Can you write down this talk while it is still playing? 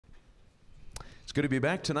It's good to be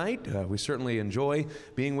back tonight. We certainly enjoy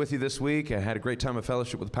being with you this week. I had a great time of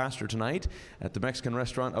fellowship with the pastor tonight at the Mexican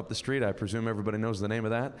restaurant up the street. I presume everybody knows the name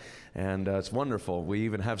of that. And it's wonderful. We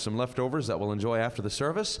even have some leftovers that we'll enjoy after the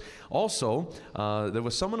service. Also, there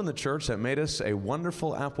was someone in the church that made us a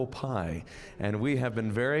wonderful apple pie. And we have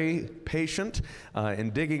been very patient in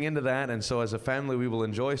digging into that. And so as a family, we will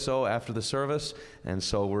enjoy so after the service. And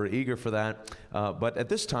so we're eager for that. But at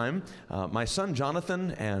this time, my son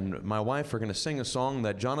Jonathan and my wife are going to sing a song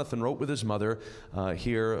that Jonathan wrote with his mother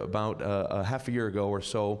here about a half a year ago or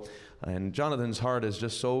so. And Jonathan's heart is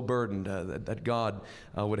just so burdened that God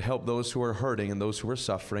would help those who are hurting and those who are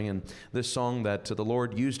suffering. And this song that the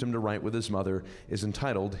Lord used him to write with his mother is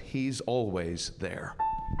entitled, He's Always There.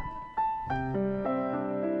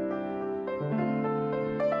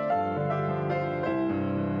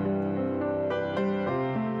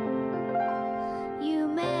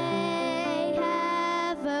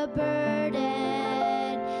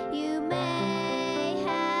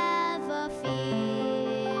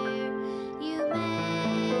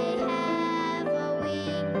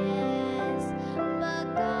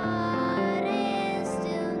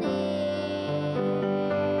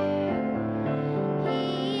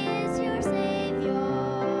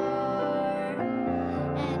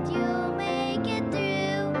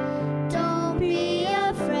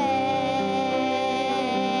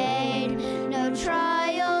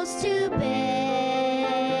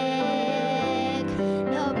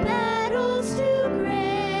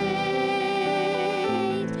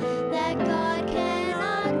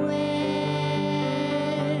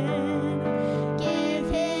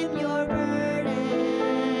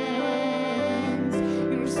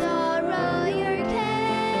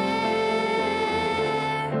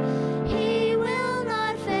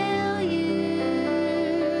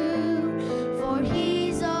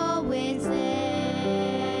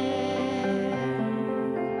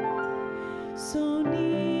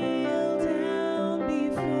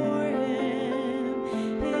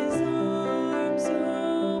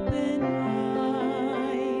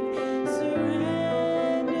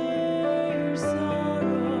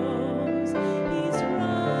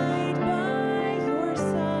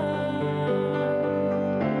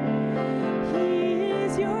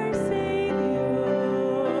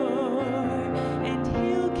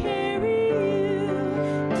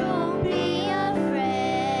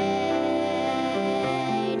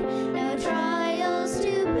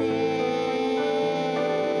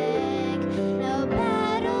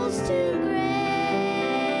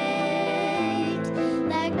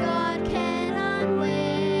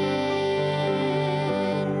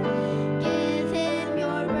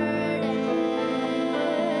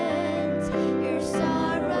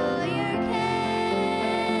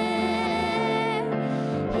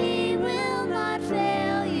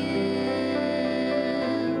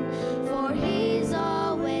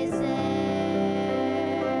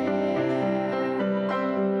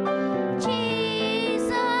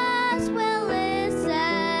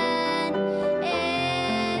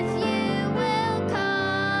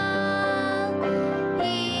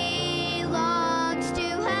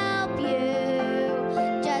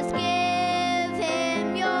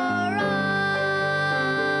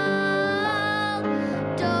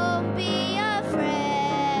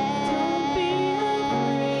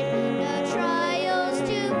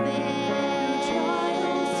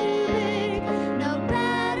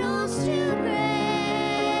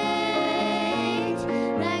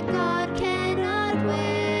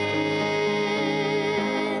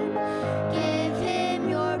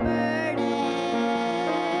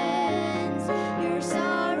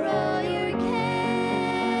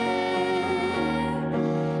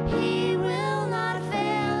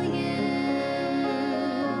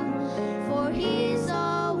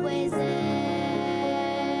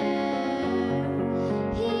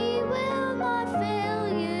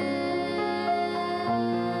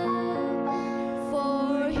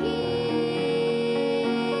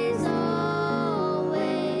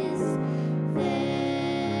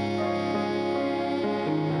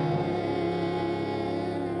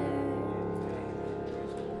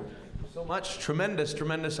 Much.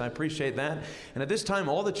 Tremendous. I appreciate that. And at this time,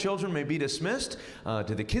 all the children may be dismissed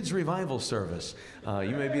to the kids' revival service.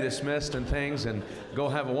 You may be dismissed and things and go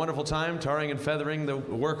have a wonderful time tarring and feathering the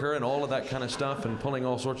worker and all of that kind of stuff and pulling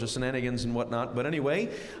all sorts of shenanigans and whatnot. But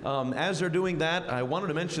anyway, as they're doing that, I wanted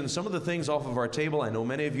to mention some of the things off of our table. I know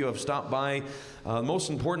many of you have stopped by. The most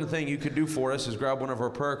important thing you could do for us is grab one of our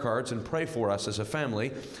prayer cards and pray for us as a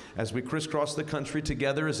family as we crisscross the country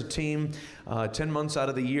together as a team 10 months out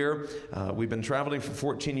of the year. We've been traveling for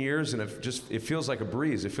 14 years, and it feels like a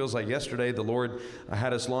breeze. It feels like yesterday the Lord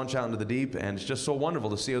had us launch out into the deep, and it's just so wonderful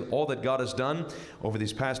to see all that God has done over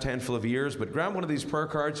these past handful of years. But grab one of these prayer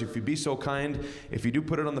cards, if you'd be so kind. If you do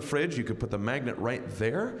put it on the fridge, you could put the magnet right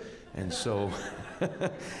there. And so,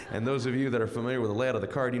 and those of you that are familiar with the layout of the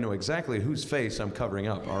card, you know exactly whose face I'm covering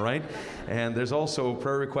up, all right? And there's also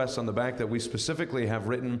prayer requests on the back that we specifically have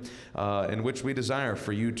written, in which we desire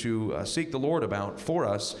for you to seek the Lord about for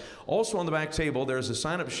us. Also on the back table, there's a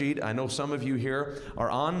sign-up sheet. I know some of you here are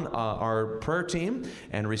on our prayer team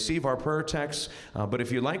and receive our prayer texts, but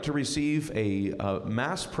if you'd like to receive a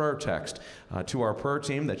mass prayer text to our prayer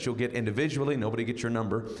team that you'll get individually, nobody gets your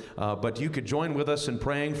number, but you could join with us in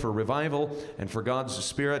praying for revival and for God's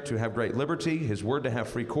Spirit to have great liberty, His Word to have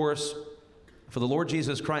free course, for the Lord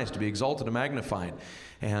Jesus Christ to be exalted and magnified,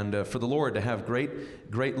 and for the Lord to have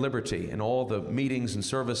great liberty in all the meetings and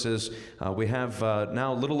services. We have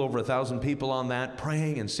now a little over 1,000 people on that,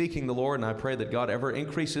 praying and seeking the Lord, and I pray that God ever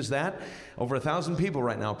increases that. Over 1,000 people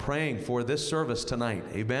right now praying for this service tonight,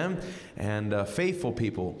 amen? And faithful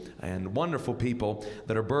people and wonderful people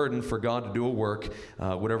that are burdened for God to do a work,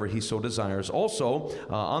 whatever He so desires. Also,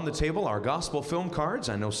 on the table, our gospel film cards.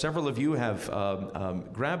 I know several of you have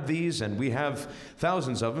grabbed these, and we have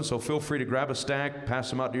thousands of them, so feel free to grab a stack,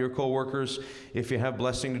 pass them out to your co-workers if you have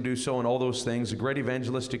blessing to do so, and all those things. A great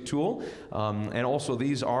evangelistic tool. And also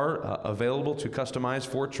these are available to customize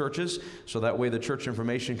for churches, so that way the church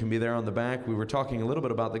information can be there on the back. We were talking a little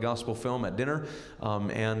bit about the gospel film at dinner,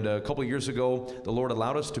 and a couple years ago the Lord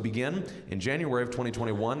allowed us to begin in January of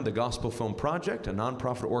 2021 the Gospel Film Project, a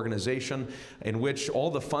nonprofit organization in which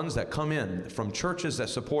all the funds that come in from churches that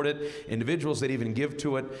support it, individuals that even give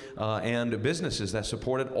to it, and businesses that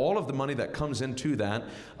support it, all of the money that comes into that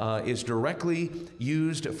is directly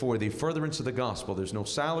used for the furtherance of the gospel. There's no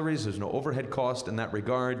salaries, there's no overhead cost in that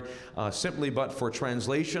regard, simply but for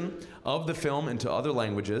translation of the film into other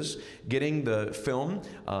languages, getting the film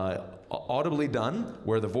audibly done,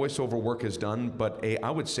 where the voiceover work is done, but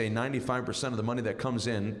I would say 95% of the money that comes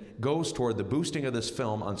in goes toward the boosting of this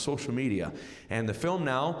film on social media. And the film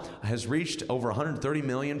now has reached over 130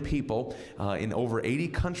 million people in over 80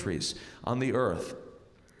 countries on the earth.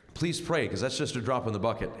 Please pray, because that's just a drop in the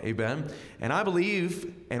bucket, amen? And I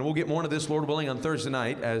believe, and we'll get more into this, Lord willing, on Thursday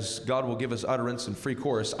night, as God will give us utterance and free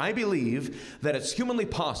course, I believe that it's humanly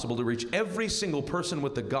possible to reach every single person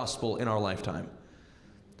with the gospel in our lifetime.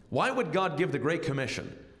 Why would God give the Great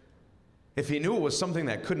Commission if He knew it was something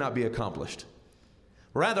that could not be accomplished?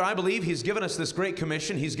 Rather, I believe He's given us this Great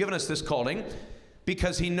Commission, He's given us this calling,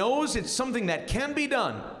 because He knows it's something that can be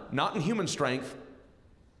done, not in human strength,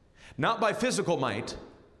 not by physical might,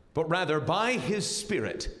 but rather by His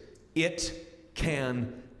Spirit. It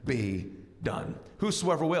can be done.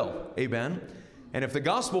 Whosoever will, amen? And if the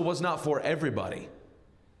gospel was not for everybody,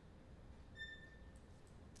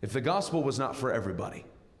 if the gospel was not for everybody,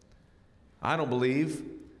 I don't believe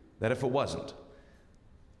that if it wasn't,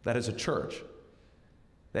 that as a church,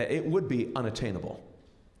 that it would be unattainable.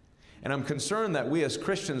 And I'm concerned that we as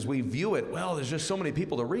Christians, we view it, well, there's just so many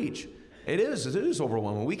people to reach. It is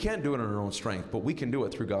overwhelming. We can't do it in our own strength, but we can do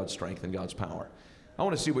it through God's strength and God's power. I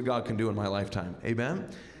want to see what God can do in my lifetime. Amen?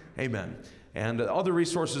 Amen. And other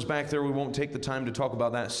resources back there, we won't take the time to talk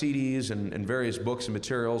about that, CDs and various books and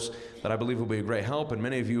materials that I believe will be a great help, and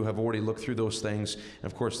many of you have already looked through those things, and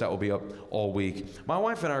of course that will be up all week. My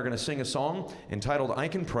wife and I are going to sing a song entitled I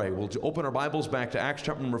Can Pray. We'll open our Bibles back to Acts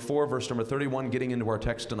chapter number 4, verse number 31, getting into our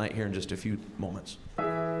text tonight here in just a few moments.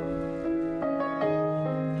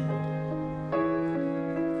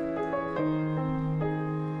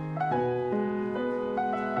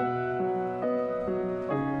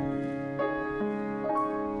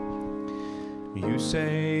 You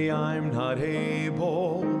say I'm not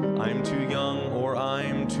able, I'm too young or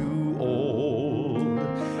I'm too old,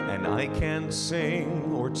 and I can't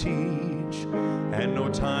sing or teach, and no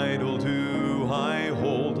title do I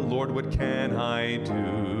hold. Lord, what can I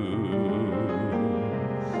do?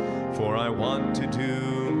 For I want to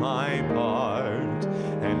do my part,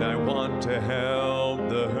 and I want to help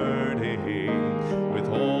the hurting with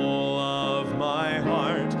all of my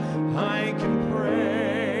heart. I can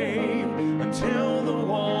pray until the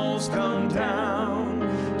walls come down,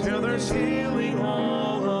 till there's healing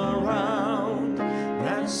all around.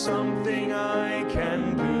 That's something I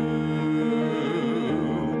can do.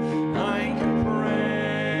 I can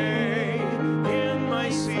pray in my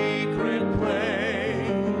secret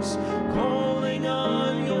place, calling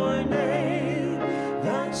on your name.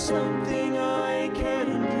 That's something I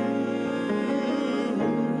can do.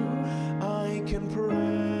 I can pray.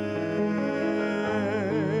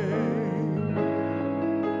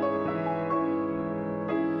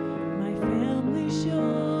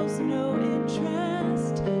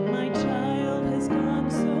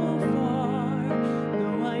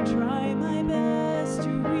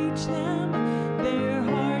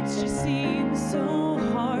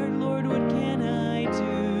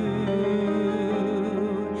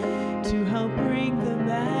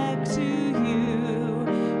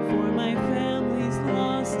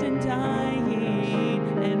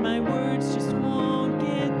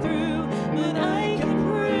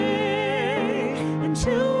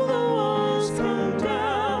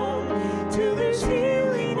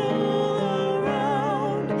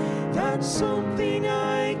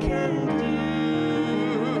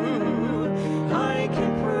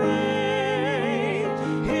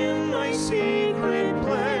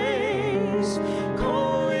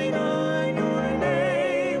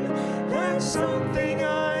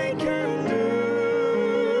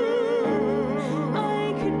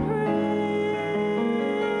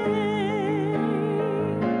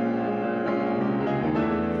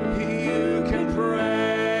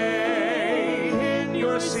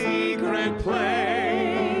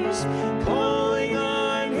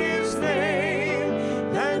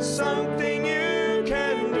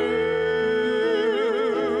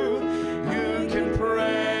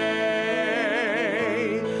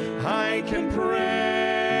 I can pray.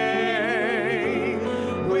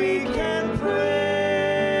 We can pray.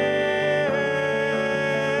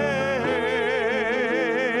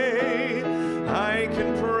 I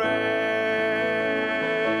can pray.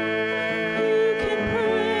 You can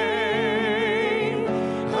pray.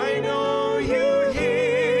 I know you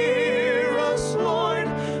hear us, Lord,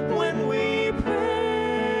 when we pray.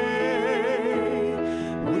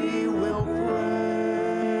 We will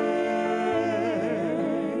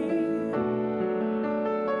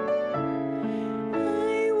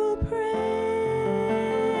I will pray.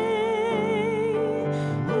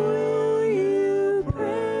 Will you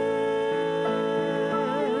pray?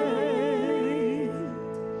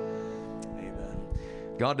 Amen.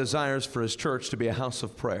 God desires for His church to be a house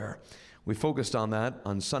of prayer. We focused on that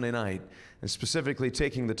on Sunday night, and specifically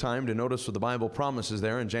taking the time to notice what the Bible promises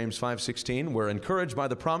there in James 5:16. We're encouraged by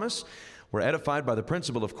the promise. We're edified by the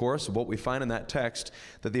principle, of course, of what we find in that text,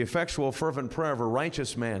 that the effectual, fervent prayer of a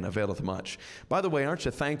righteous man availeth much. By the way, aren't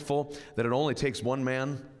you thankful that it only takes one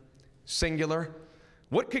man, singular?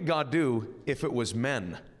 What could God do if it was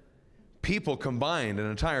men? People combined, an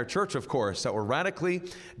entire church, of course, that were radically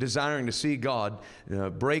desiring to see God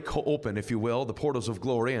break open, if you will, the portals of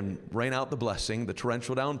glory and rain out the blessing, the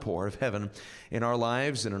torrential downpour of heaven in our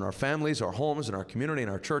lives and in our families, our homes, in our community, in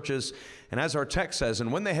our churches. And as our text says,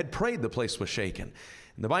 and when they had prayed, the place was shaken.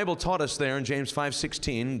 And the Bible taught us there in James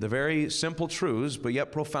 5:16 the very simple truths, but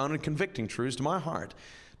yet profound and convicting truths to my heart.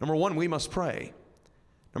 Number one, we must pray.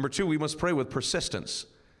 Number two, we must pray with persistence.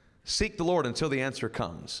 Seek the Lord until the answer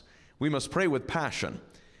comes. We must pray with passion.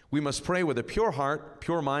 We must pray with a pure heart,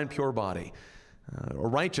 pure mind, pure body. A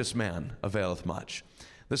righteous man availeth much.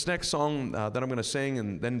 This next song that I'm going to sing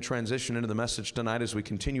and then transition into the message tonight as we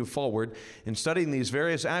continue forward in studying these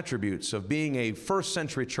various attributes of being a first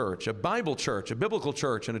century church, a Bible church, a biblical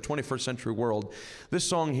church in a 21st century world. This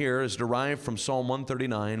song here is derived from Psalm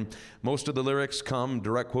 139. Most of the lyrics come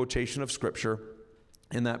direct quotation of Scripture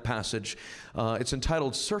in that passage. It's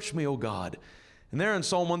entitled, Search Me, O God. And there in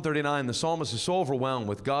Psalm 139, the psalmist is so overwhelmed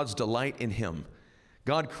with God's delight in him,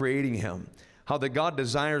 God creating him, how that God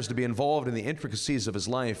desires to be involved in the intricacies of his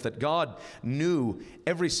life, that God knew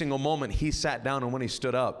every single moment he sat down and when he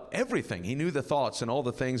stood up, everything. He knew the thoughts and all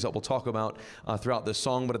the things that we'll talk about throughout this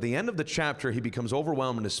song. But at the end of the chapter, he becomes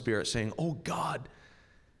overwhelmed in his spirit, saying, oh God,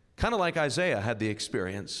 kind of like Isaiah had the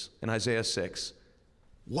experience in Isaiah 6.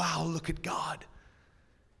 Wow, look at God.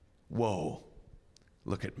 Whoa,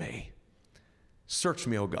 look at me. Search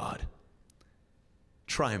me, O God.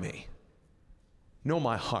 Try me. Know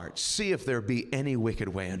my heart. See if there be any wicked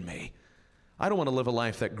way in me. I don't want to live a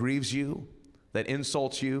life that grieves you, that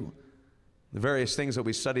insults you. The various things that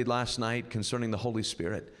we studied last night concerning the Holy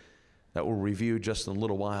Spirit that we'll review just in a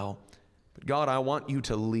little while. But God, I want you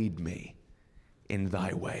to lead me in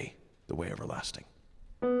thy way, the way everlasting.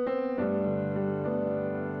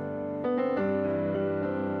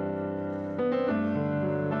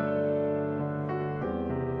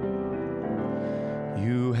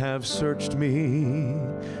 You have searched me,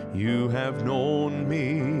 you have known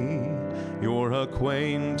me, you're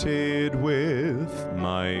acquainted with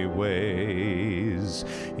my ways.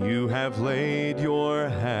 You have laid your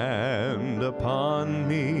hand upon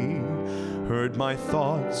me, heard my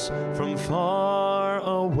thoughts from far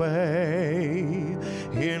away.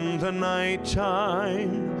 In the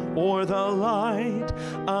nighttime or the light,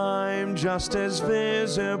 I'm just as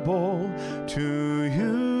visible to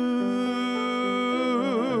you.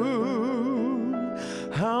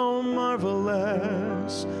 How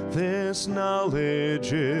marvelous this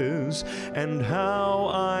knowledge is, and how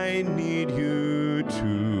I need you to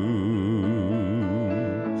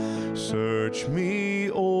search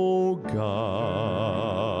me, O God,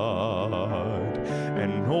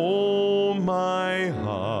 and know my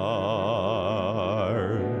heart.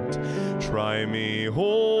 Try me,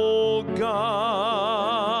 O God,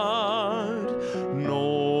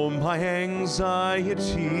 know my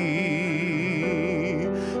anxiety.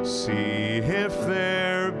 See if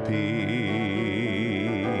there be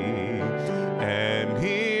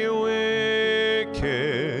any wicked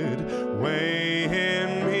way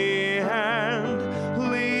in me, and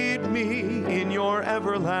lead me in your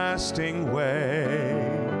everlasting way.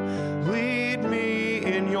 Lead me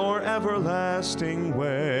in your everlasting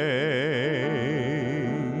way.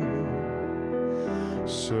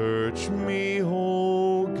 Search me,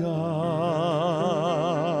 O God.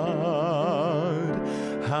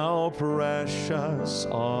 How precious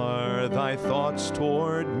are thy thoughts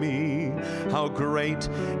toward me. How great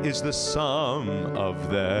is the sum of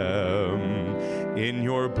them. In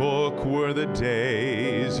your book were the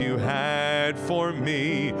days you had for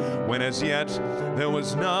me, when as yet there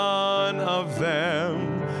was none one of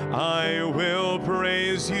them. I will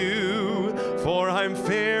praise you, for I'm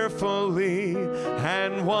fearfully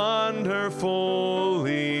and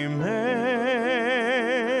wonderfully made.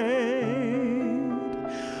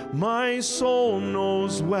 My soul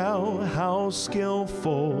knows well how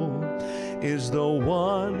skillful is the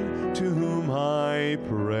one to whom I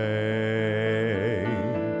pray.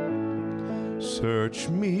 Search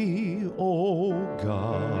me, O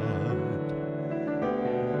God,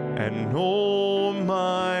 and know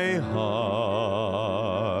my heart.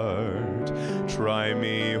 Try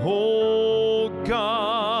me, O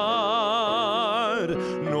God,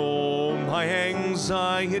 know my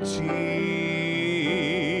anxiety.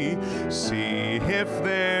 See if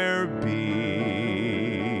there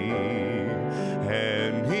be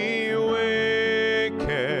any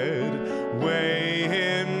wicked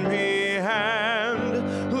way in me,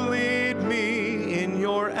 and lead me in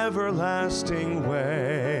your everlasting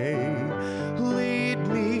way. Lead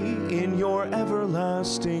me in your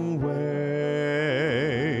everlasting way.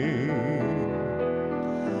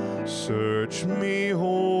 Search me,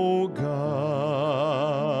 O God,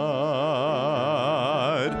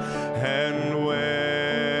 and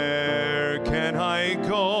where can I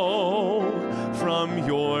go from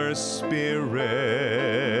your Spirit?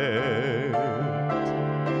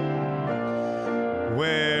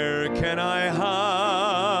 Where can I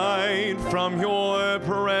hide from your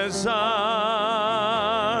presence?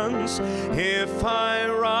 If I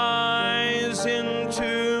rise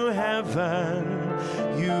into heaven,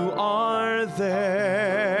 you are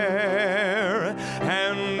there.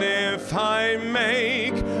 And if I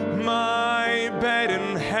make my bed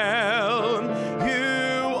in hell,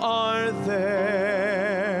 you are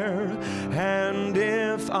there. And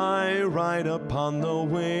if I ride upon the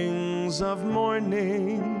wings of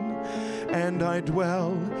morning, and I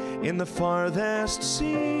dwell in the farthest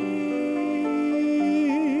sea,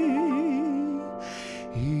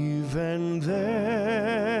 even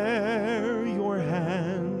there your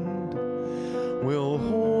hand will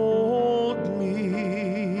hold me.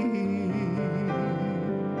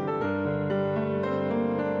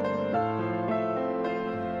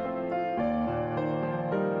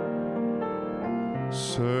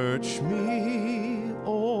 Search me,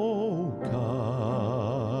 O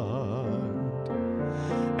God,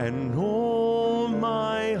 and know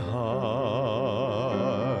my heart.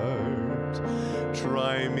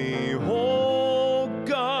 Try me, O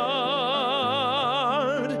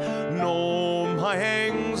God, know my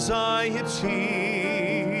anxiety.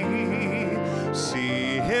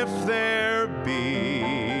 See if there be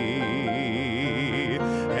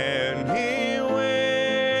any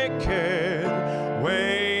wicked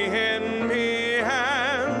way in me,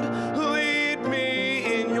 and lead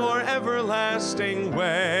me in your everlasting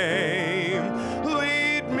way.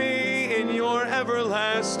 Lead me in your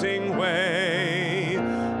everlasting way.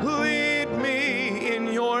 Lead me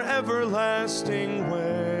in your everlasting way.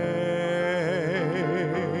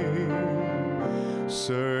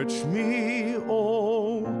 Search me,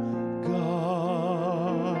 O God.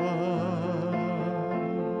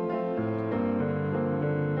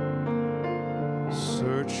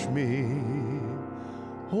 Search me,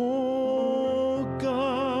 O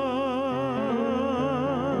God.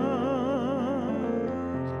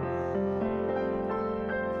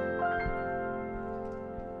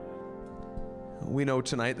 We know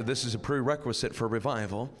tonight that this is a prerequisite for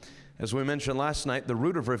revival. As we mentioned last night, the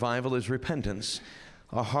root of revival is repentance.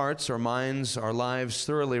 Our hearts, our minds, our lives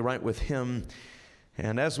thoroughly right with Him.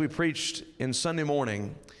 And as we preached in Sunday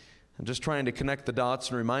morning, I'm just trying to connect the dots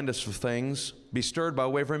and remind us of things, be stirred by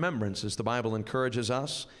way of remembrance, as the Bible encourages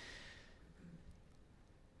us.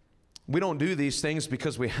 We don't do these things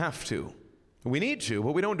because we have to. We need to,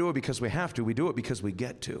 but we don't do it because we have to. We do it because we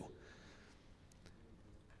get to.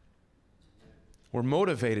 We're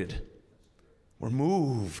motivated. We're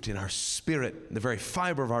moved in our spirit, the very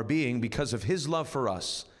fiber of our being, because of His love for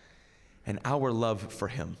us and our love for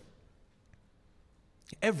Him.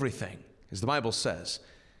 Everything, as the Bible says,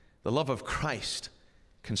 the love of Christ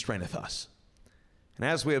constraineth us. And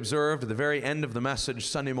as we observed at the very end of the message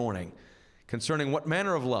Sunday morning, concerning what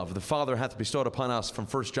manner of love the Father hath bestowed upon us from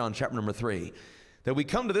 1 John chapter number 3, that we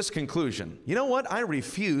come to this conclusion: you know what? I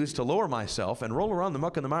refuse to lower myself and roll around the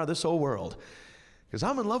muck and the mire of this old world, because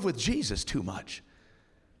I'm in love with Jesus too much.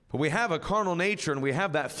 But we have a carnal nature, and we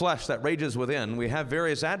have that flesh that rages within. We have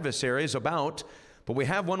various adversaries about, but we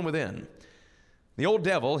have one within. The old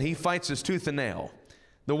devil, he fights us tooth and nail.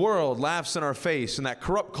 The world laughs in our face, and that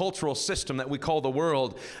corrupt cultural system that we call the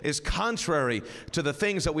world is contrary to the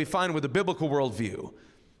things that we find with the biblical worldview.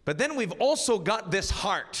 But then we've also got this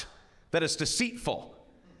heart that is deceitful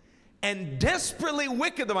and desperately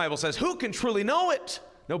wicked, the Bible says. Who can truly know it?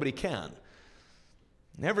 Nobody can.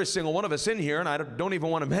 Every single one of us in here, and I don't even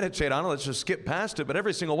want to meditate on it, let's just skip past it, but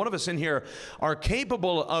every single one of us in here are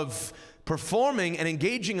capable of performing and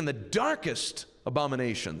engaging in the darkest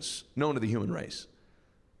abominations known to the human race.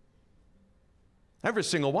 Every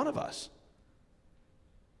single one of us.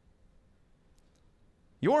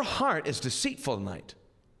 Your heart is deceitful tonight.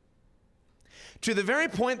 To the very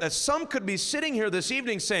point that some could be sitting here this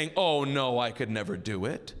evening saying, oh no, I could never do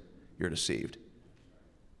it. You're deceived.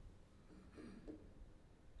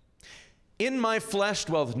 In my flesh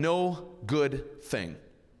dwelleth no good thing.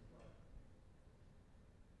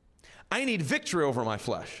 I need victory over my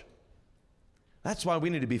flesh. That's why we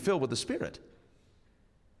need to be filled with the Spirit.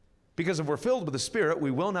 Because if we're filled with the Spirit, we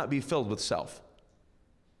will not be filled with self.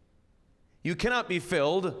 You cannot be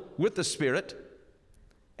filled with the Spirit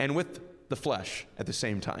and with the flesh at the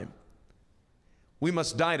same time. We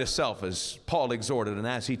must die to self, as Paul exhorted, and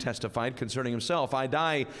as he testified concerning himself, I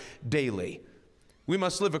die daily. We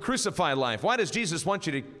must live a crucified life. Why does Jesus want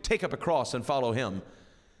you to take up a cross and follow him?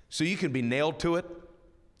 So you can be nailed to it,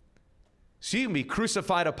 so you can be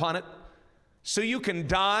crucified upon it, so you can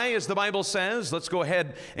die, as the Bible says. Let's go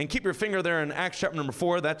ahead and keep your finger there in Acts chapter number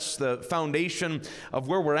 4. That's the foundation of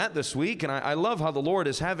where we're at this week. And I love how the Lord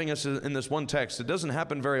is having us in this one text. It doesn't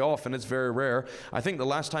happen very often. It's very rare. I think the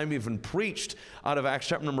last time we even preached out of Acts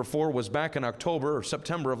chapter number 4 was back in October or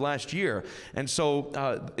September of last year. And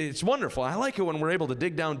so it's wonderful. I like it when we're able to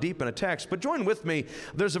dig down deep in a text. But join with me.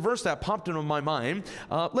 There's a verse that popped into my mind.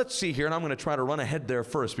 Let's see here, and I'm going to try to run ahead there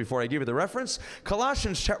first before I give you the reference.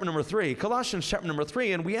 Colossians chapter number 3. Colossians chapter number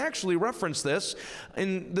 3, and we actually reference this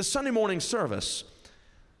in the Sunday morning service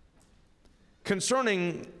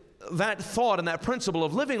concerning that thought and that principle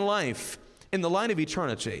of living life in the light of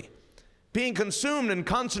eternity, being consumed and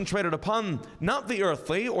concentrated upon not the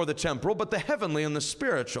earthly or the temporal, but the heavenly and the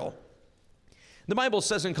spiritual. The Bible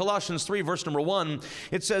says in Colossians 3, verse number 1,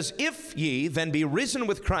 it says, if ye then be risen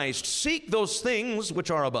with Christ, seek those things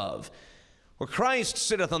which are above, where Christ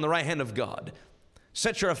sitteth on the right hand of God.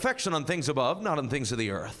 Set your affection on things above, not on things of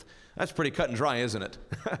the earth. That's pretty cut and dry, isn't it?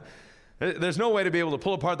 There's no way to be able to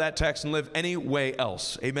pull apart that text and live any way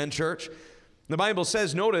else. Amen, church? The Bible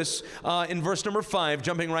says, notice in verse number 5,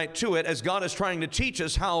 jumping right to it, as God is trying to teach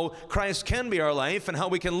us how Christ can be our life and how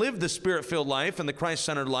we can live the Spirit-filled life and the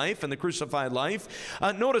Christ-centered life and the crucified life.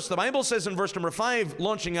 Notice the Bible says in verse number 5,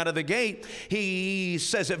 launching out of the gate, he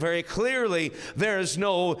says it very clearly. There's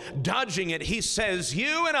no dodging it. He says,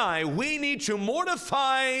 you and I, we need to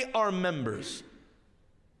mortify our members.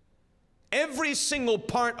 Every single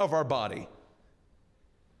part of our body.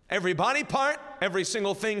 Every body part, every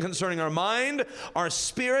single thing concerning our mind, our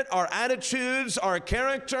spirit, our attitudes, our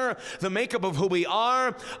character, the makeup of who we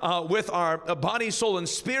are with our body, soul, and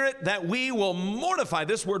spirit, that we will mortify.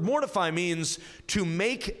 This word mortify means to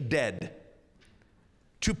make dead,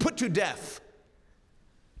 to put to death,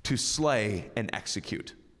 to slay and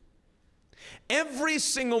execute. Every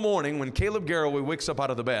single morning when Caleb Garraway wakes up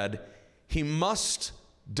out of the bed, he must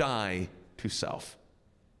die to self.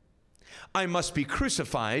 I must be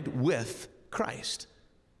crucified with Christ.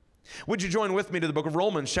 Would you join with me to the book of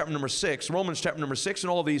Romans chapter number 6? Romans chapter number 6, and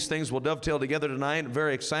all these things will dovetail together tonight. I'm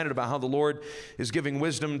very excited about how the Lord is giving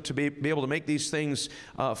wisdom to be able to make these things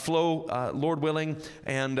flow, Lord willing.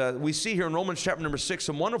 And we see here in Romans chapter number 6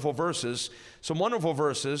 some wonderful verses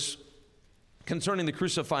concerning the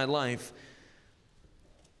crucified life.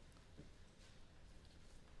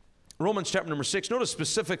 Romans chapter number 6, notice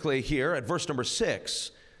specifically here at verse number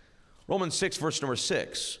 6. Romans 6, verse number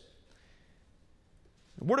 6.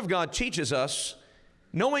 The Word of God teaches us,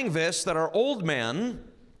 knowing this, that our old man,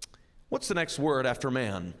 what's the next word after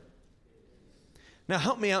man? Now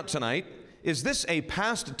help me out tonight. Is this a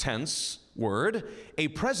past tense word, a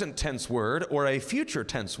present tense word, or a future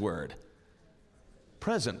tense word?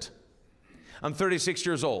 Present. I'm 36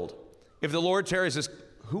 years old. If the Lord tarries his...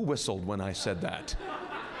 Who whistled when I said that?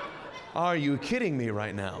 Are you kidding me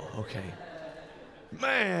right now? Okay.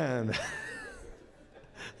 Man,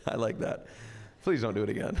 I like that. Please don't do it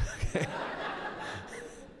again. Okay.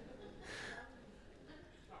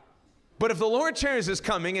 But if the Lord tarries his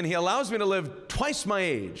coming and he allows me to live twice my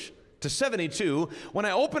age to 72, when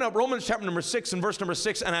I open up Romans chapter number 6 and verse number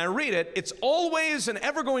 6 and I read it, it's always and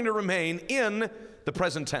ever going to remain in the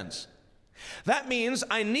present tense. That means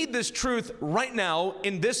I need this truth right now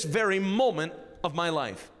in this very moment of my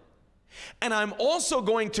life. And I'm also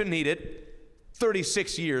going to need it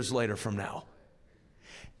 36 years later from now.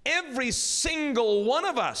 Every single one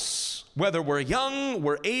of us, whether we're young,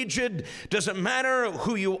 we're aged, doesn't matter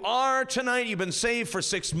who you are tonight. You've been saved for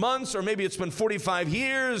 6 months, or maybe it's been 45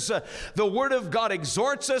 years. The Word of God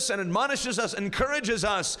exhorts us and admonishes us, encourages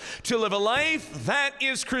us to live a life that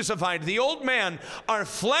is crucified. The old man, our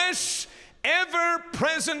flesh, ever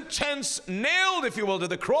present tense, nailed, if you will, to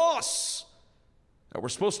the cross, that we're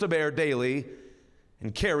supposed to bear daily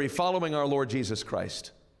and carry, following our Lord Jesus Christ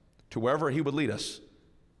to wherever He would lead us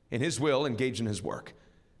in His will, engage in His work.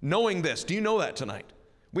 Knowing this, do you know that tonight?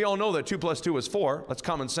 We all know that 2 plus 2 is 4. That's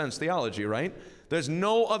common sense theology, right? There's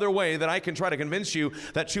no other way that I can try to convince you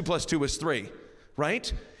that 2 plus 2 is 3,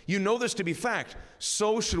 right? You know this to be fact.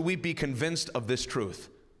 So should we be convinced of this truth.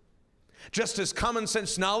 Just as common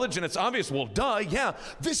sense knowledge, and it's obvious, well, duh, yeah,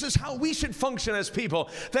 this is how we should function as people,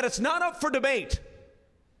 that it's not up for debate.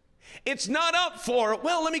 It's not up for,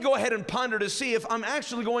 well, let me go ahead and ponder to see if I'm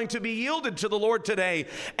actually going to be yielded to the Lord today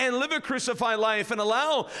and live a crucified life and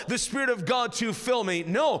allow the Spirit of God to fill me.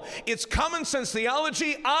 No, it's common sense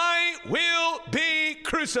theology. I will be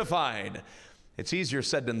crucified. It's easier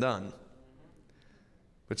said than done.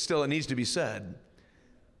 But still, it needs to be said.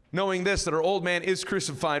 Knowing this, that our old man is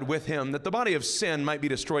crucified with Him, that the body of sin might be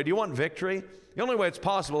destroyed. Do you want victory? The only way it's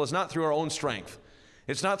possible is not through our own strength.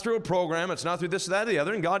 It's not through a program. It's not through this, that, or the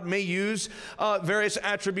other. And God may use various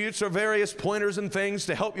attributes or various pointers and things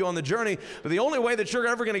to help you on the journey. But the only way that you're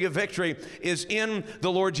ever going to get victory is in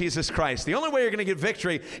the Lord Jesus Christ. The only way you're going to get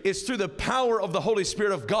victory is through the power of the Holy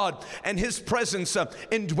Spirit of God and His presence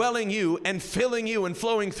indwelling you and filling you and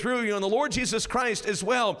flowing through you. And the Lord Jesus Christ as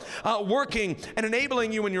well, working and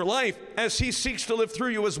enabling you in your life as He seeks to live through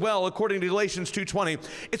you as well, according to Galatians 2:20.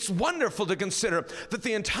 It's wonderful to consider that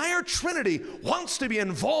the entire Trinity wants to be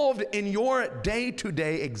involved in your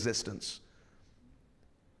day-to-day existence.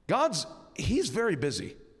 He's very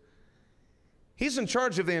busy. He's in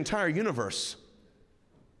charge of the entire universe.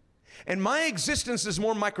 And my existence is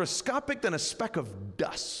more microscopic than a speck of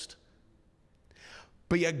dust.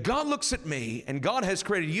 But yet God looks at me, and God has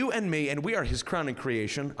created you and me, and we are His crowning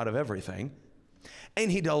creation out of everything. And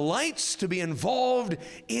He delights to be involved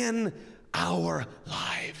in our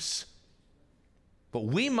lives. But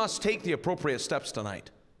we must take the appropriate steps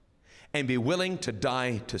tonight and be willing to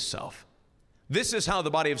die to self. This is how the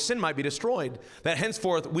body of sin might be destroyed, that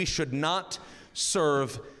henceforth we should not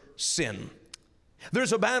serve sin.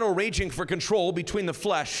 There's a battle raging for control between the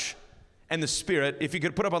flesh and the Spirit. If you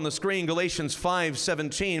could put up on the screen Galatians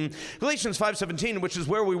 5:17. Galatians 5:17, which is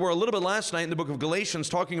where we were a little bit last night in the book of Galatians,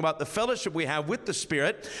 talking about the fellowship we have with the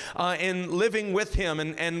Spirit and living with Him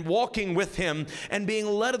and walking with Him and being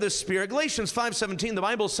led of the Spirit. Galatians 5:17, the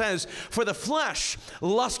Bible says, "For the flesh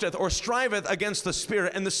lusteth or striveth against the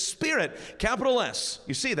Spirit, and the Spirit," capital S,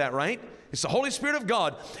 you see that, right? It's the Holy Spirit of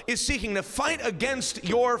God is seeking to fight against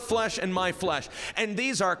your flesh and my flesh. And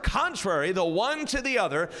these are contrary, the one to the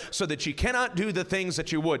other, so that you cannot do the things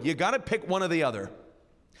that you would. You got to pick one or the other.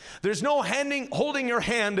 There's no holding your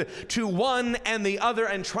hand to one and the other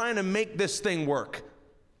and trying to make this thing work.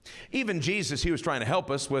 Even Jesus, He was trying to help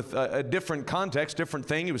us with a different context, different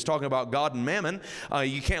thing. He was talking about God and mammon.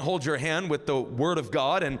 You can't hold your hand with the Word of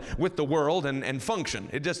God and with the world and function.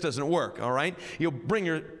 It just doesn't work, all right? You'll bring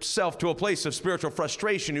yourself to a place of spiritual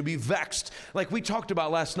frustration. You'll be vexed, like we talked about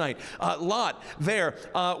last night. Lot there,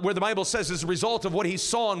 where the Bible says as a result of what he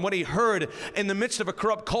saw and what he heard in the midst of a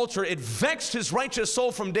corrupt culture, it vexed his righteous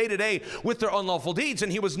soul from day to day with their unlawful deeds.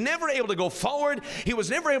 And he was never able to go forward. He was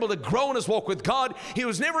never able to grow in his walk with God. He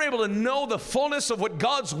was never able to know the fullness of what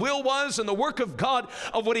God's will was and the work of God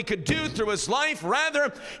of what He could do through his life.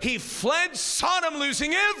 Rather, he fled Sodom,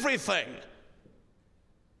 losing everything,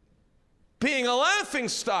 being a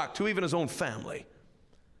laughingstock to even his own family,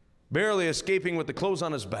 barely escaping with the clothes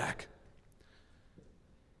on his back.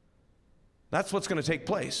 That's what's going to take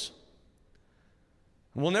place.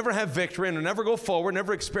 We'll never have victory and we'll never go forward,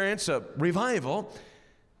 never experience a revival.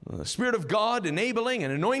 The Spirit of God enabling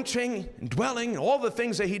and anointing and dwelling, all the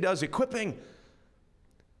things that He does, equipping,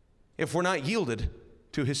 if we're not yielded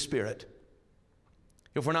to His Spirit,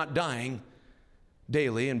 if we're not dying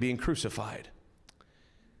daily and being crucified.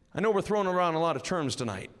 I know we're throwing around a lot of terms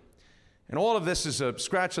tonight, and all of this is a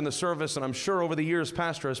scratch in the surface, and I'm sure over the years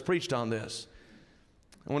Pastor has preached on this.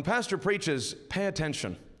 And when Pastor preaches, pay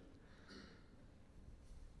attention.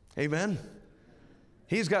 Amen?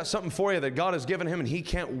 He's got something for you that God has given him, and he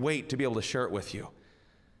can't wait to be able to share it with you.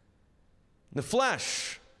 The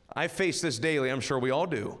flesh, I face this daily, I'm sure we all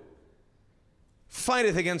do,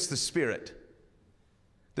 fighteth against the Spirit.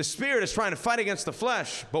 The Spirit is trying to fight against the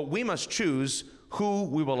flesh, but we must choose who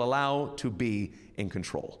we will allow to be in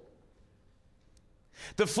control.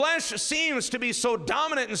 The flesh seems to be so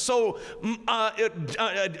dominant and so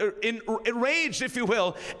enraged, if you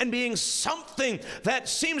will, and being something that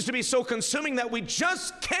seems to be so consuming that we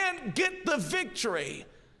just can't get the victory.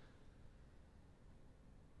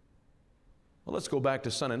 Well, let's go back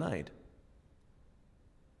to Sunday night.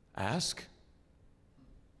 Ask,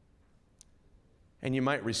 and you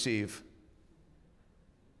might receive.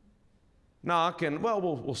 Knock, and, well,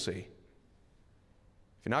 we'll see.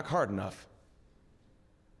 If you knock hard enough.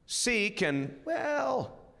 Seek, and,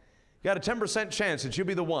 well, you got a 10% chance that you'll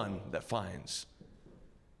be the one that finds.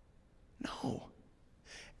 No.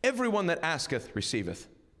 Everyone that asketh receiveth.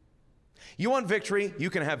 You want victory, you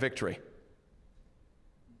can have victory.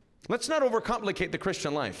 Let's not overcomplicate the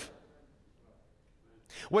Christian life.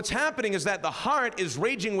 What's happening is that the heart is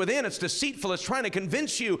raging within. It's deceitful. It's trying to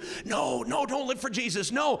convince you, no, don't live for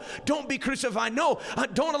Jesus. No, don't be crucified. No,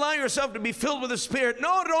 don't allow yourself to be filled with the Spirit.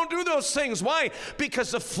 No, don't do those things. Why?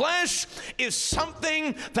 Because the flesh is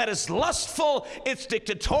something that is lustful. It's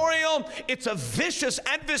dictatorial. It's a vicious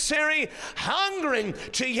adversary hungering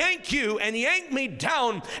to yank you and yank me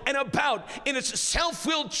down and about in its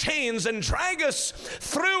self-willed chains and drag us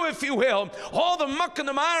through, if you will, all the muck and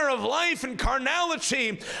the mire of life and carnality,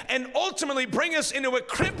 and ultimately bring us into a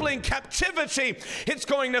crippling captivity. It's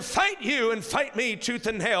going to fight you and fight me tooth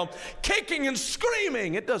and nail, kicking and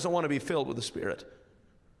screaming. It doesn't want to be filled with the Spirit.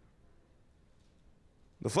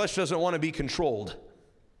 The flesh doesn't want to be controlled. It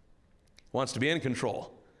wants to be in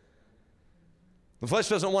control. The flesh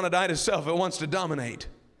doesn't want to die to self. It wants to dominate.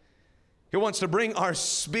 It wants to bring our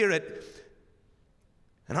spirit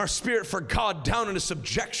and our spirit for God down into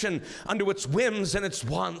subjection unto its whims and its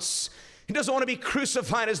wants. He doesn't want to be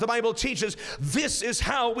crucified, as the Bible teaches. This is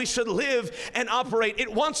how we should live and operate.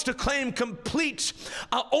 It wants to claim complete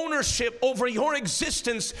ownership over your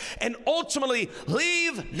existence and ultimately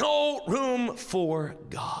leave no room for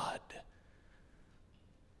God.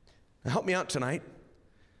 Now help me out tonight.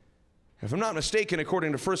 If I'm not mistaken,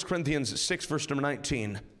 according to 1 Corinthians 6, verse number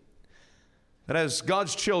 19, that as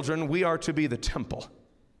God's children, we are to be the temple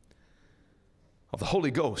of the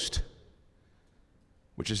Holy Ghost,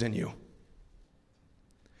 which is in you.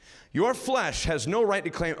 Your flesh has no right to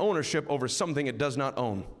claim ownership over something it does not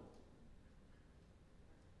own.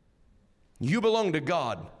 You belong to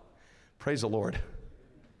God. Praise the Lord.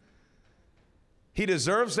 He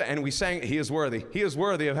deserves that, and we sang, He is worthy. He is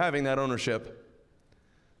worthy of having that ownership.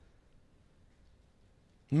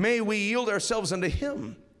 May we yield ourselves unto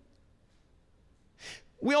Him.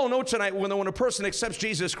 We all know tonight when a person accepts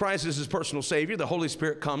Jesus Christ as his personal Savior, the Holy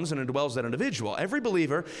Spirit comes and indwells that individual. Every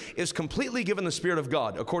believer is completely given the Spirit of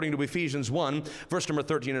God, according to Ephesians 1, verse number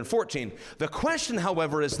 13 and 14. The question,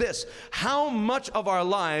 however, is this: how much of our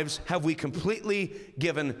lives have we completely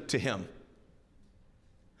given to Him?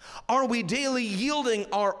 Are we daily yielding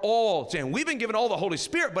our all to Him? We've been given all the Holy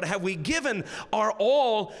Spirit, but have we given our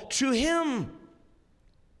all to Him?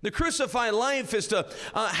 The crucified life is to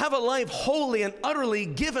have a life wholly and utterly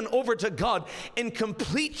given over to God in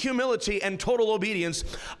complete humility and total obedience.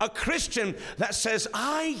 A Christian that says,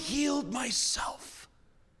 I yield myself.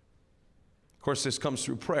 Of course, this comes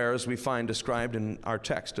through prayer, as we find described in our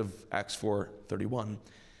text of Acts 4:31.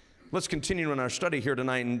 Let's continue in our study here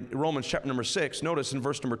tonight in Romans chapter number 6. Notice in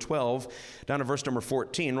verse number 12 down to verse number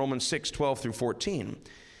 14, Romans 6:12 through 14.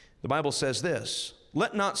 The Bible says this: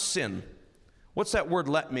 let not sin. What's that word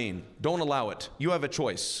let mean? Don't allow it. You have a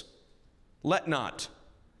choice. Let not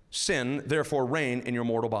sin therefore reign in your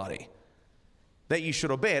mortal body, that ye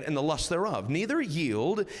should obey it in the lust thereof. Neither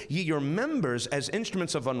yield ye your members as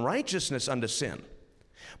instruments of unrighteousness unto sin,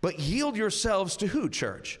 but yield yourselves to who,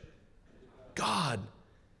 church? God,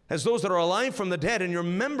 as those that are alive from the dead, and your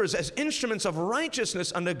members as instruments of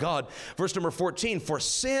righteousness unto God. Verse number 14, for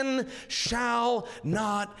sin shall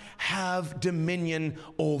not have dominion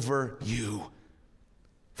over you.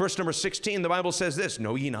 Verse number 16, the Bible says this: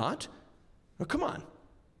 know ye not? Oh, come on.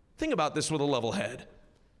 Think about this with a level head.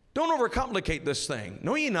 Don't overcomplicate this thing.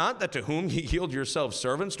 Know ye not that to whom ye yield yourselves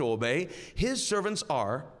servants to obey, his servants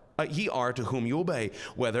are, ye are to whom you obey,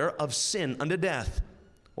 whether of sin unto death.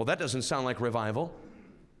 Well, that doesn't sound like revival.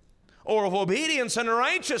 Or of obedience unto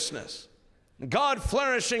righteousness. God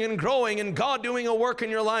flourishing and growing, and God doing a work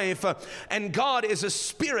in your life. And God is a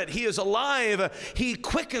spirit. He is alive. He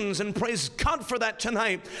quickens, and praise God for that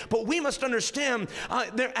tonight. But we must understand,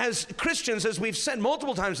 as Christians, as we've said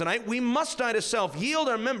multiple times tonight, we must die to self, yield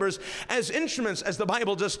our members as instruments, as the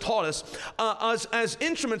Bible just taught us, as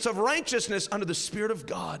instruments of righteousness under the Spirit of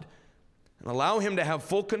God, and allow Him to have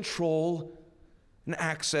full control and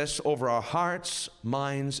access over our hearts,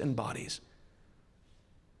 minds, and bodies.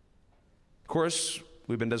 Of course,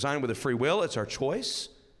 We've been designed with a free will. It's our choice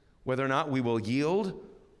whether or not we will yield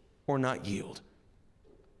or not yield.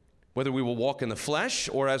 Whether we will walk in the flesh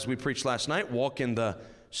or, as we preached last night, walk in the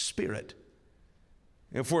Spirit.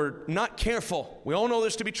 If we're not careful, we all know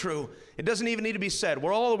this to be true. It doesn't even need to be said.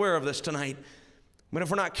 We're all aware of this tonight. But if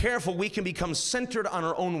we're not careful, we can become centered on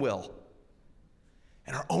our own will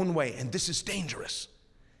and our own way. And this is dangerous.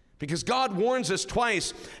 Because God warns us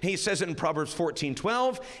twice. He says it in Proverbs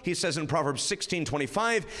 14:12. He says in Proverbs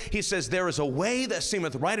 16:25. He says, there is a way that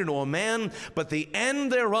seemeth right unto a man, but the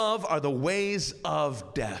end thereof are the ways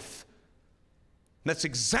of death. And that's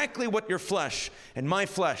exactly what your flesh and my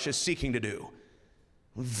flesh is seeking to do.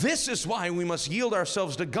 This is why we must yield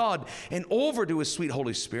ourselves to God and over to His sweet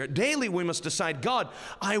Holy Spirit. Daily we must decide, God,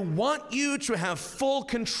 I want you to have full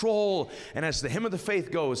control. And as the hymn of the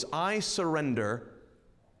faith goes, I surrender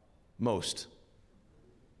most.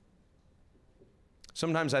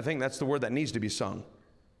 Sometimes I think that's the word that needs to be sung.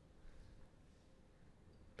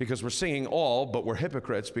 Because we're singing all, but we're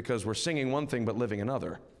hypocrites because we're singing one thing but living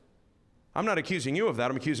another. I'm not accusing you of that.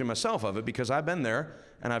 I'm accusing myself of it because I've been there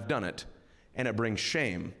and I've done it. And it brings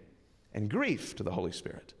shame and grief to the Holy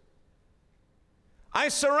Spirit. I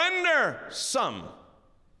surrender some.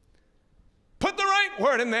 Put the right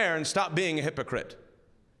word in there and stop being a hypocrite.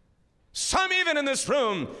 Some even in this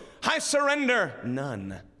room, I surrender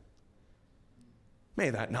none. May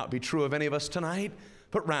that not be true of any of us tonight,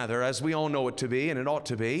 but rather, as we all know it to be, and it ought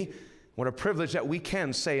to be, what a privilege that we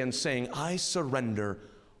can say and sing, I surrender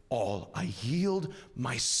all. I yield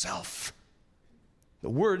myself. The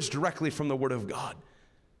words directly from the Word of God.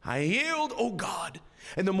 I yield, O God.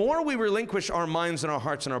 And the more we relinquish our minds and our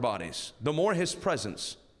hearts and our bodies, the more His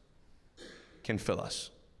presence can fill us.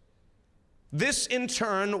 This, in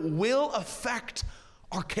turn, will affect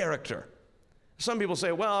our character. Some people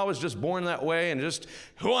say, well, I was just born that way and just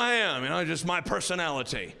who I am, just my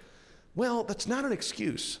personality. Well, that's not an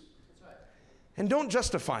excuse. And don't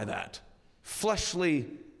justify that fleshly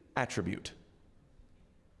attribute.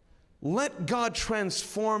 Let God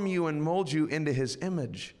transform you and mold you into His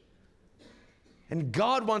image. And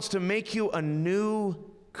God wants to make you a new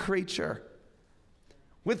creature.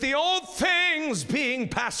 With the old things being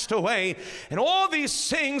passed away and all these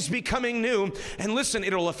things becoming new. And listen,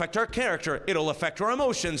 it'll affect our character. It'll affect our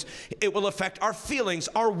emotions. It will affect our feelings,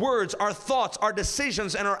 our words, our thoughts, our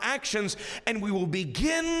decisions, and our actions. And we will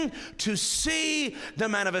begin to see the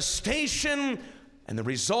manifestation and the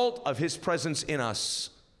result of His presence in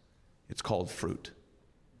us. It's called fruit.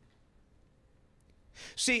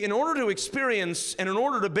 See, in order to experience and in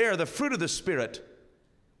order to bear the fruit of the Spirit,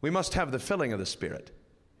 we must have the filling of the Spirit.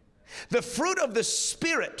 The fruit of the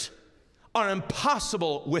Spirit are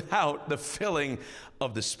impossible without the filling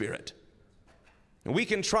of the Spirit. And we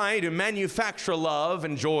can try to manufacture love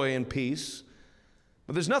and joy and peace,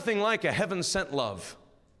 but there's nothing like a heaven-sent love.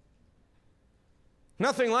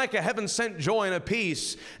 Nothing like a heaven-sent joy and a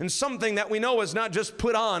peace, and something that we know is not just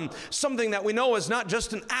put on, something that we know is not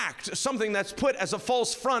just an act, something that's put as a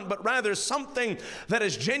false front, but rather something that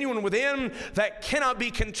is genuine within, that cannot be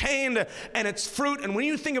contained, and it's fruit. And when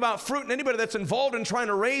you think about fruit, and anybody that's involved in trying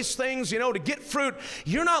to raise things, to get fruit,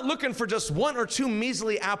 you're not looking for just one or two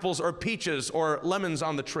measly apples or peaches or lemons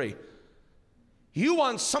on the tree. You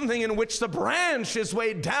want something in which the branch is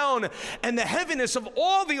weighed down and the heaviness of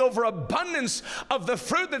all the overabundance of the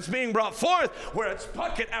fruit that's being brought forth, where it's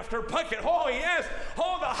bucket after bucket. Oh, yes.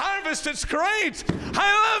 Oh, the harvest, it's great.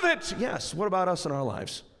 I love it. Yes. What about us in our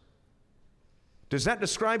lives? Does that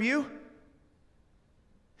describe you?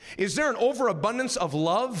 Is there an overabundance of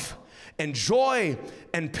love and joy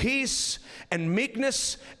and peace and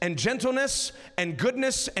meekness and gentleness and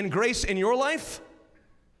goodness and grace in your life?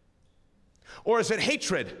 Or is it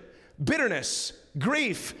hatred, bitterness,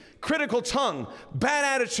 grief, critical tongue, bad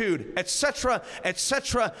attitude, etc.,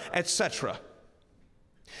 etc., etc.?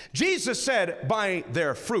 Jesus said, by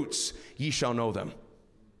their fruits ye shall know them.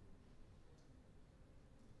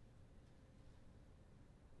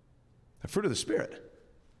 The fruit of the Spirit.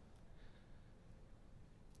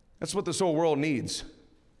 That's what this whole world needs.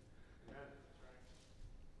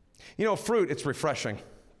 Fruit, it's refreshing.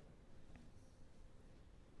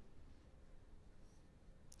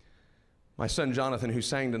 My son Jonathan, who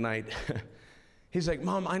sang tonight, he's like,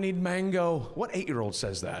 Mom, I need mango. What 8-year-old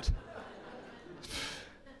says that?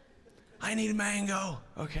 I need mango.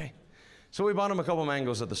 Okay. So we bought him a couple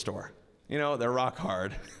mangoes at the store. They're rock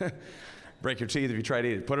hard. Break your teeth if you try to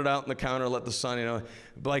eat it. Put it out on the counter, let the sun,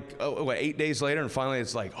 8 days later, and finally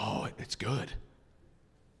it's like, oh, it's good.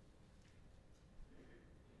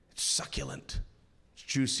 It's succulent. It's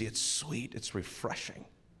juicy. It's sweet. It's refreshing.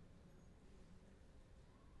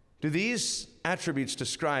 Do these attributes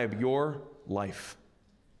describe your life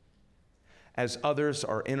as others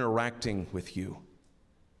are interacting with you?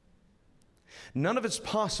 None of it's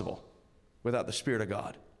possible without the Spirit of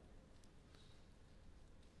God.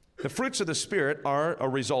 The fruits of the Spirit are a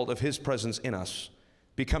result of His presence in us,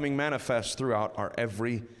 becoming manifest throughout our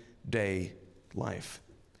everyday life.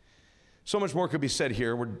 So much more could be said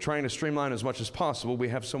here. We're trying to streamline as much as possible. We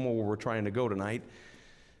have somewhere where we're trying to go tonight.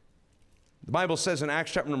 The Bible says in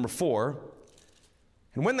Acts chapter number 4,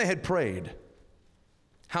 and when they had prayed,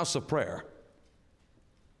 house of prayer,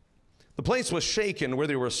 the place was shaken where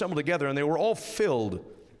they were assembled together, and they were all filled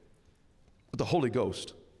with the Holy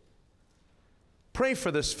Ghost. Pray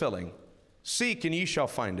for this filling. Seek and ye shall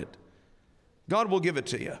find it. God will give it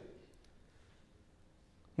to you.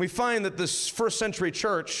 We find that this first century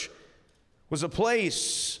church was a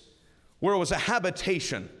place where it was a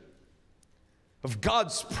habitation of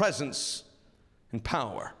God's presence and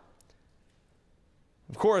power.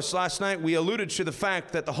 Of course, last night we alluded to the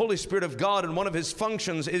fact that the Holy Spirit of God, and one of His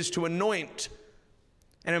functions is to anoint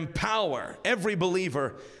and empower every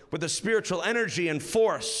believer with the spiritual energy and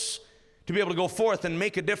force to be able to go forth and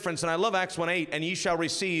make a difference. And I love Acts 1:8, and ye shall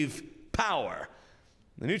receive power.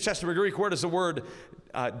 The New Testament Greek word is the word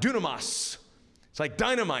dunamos. It's like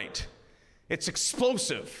dynamite. It's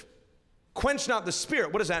explosive. Quench not the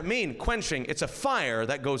Spirit. What does that mean? Quenching. It's a fire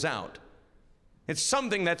that goes out. It's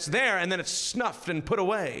something that's there and then it's snuffed and put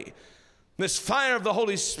away. This fire of the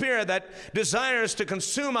Holy Spirit that desires to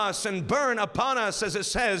consume us and burn upon us, as it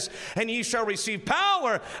says, and ye shall receive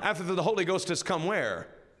power after the Holy Ghost has come where?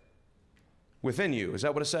 Within you. Is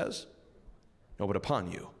that what it says? No, but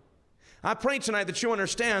upon you. I pray tonight that you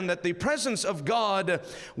understand that the presence of God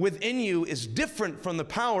within you is different from the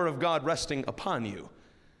power of God resting upon you.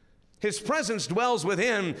 His presence dwells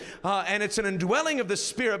within, and it's an indwelling of the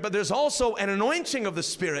Spirit, but there's also an anointing of the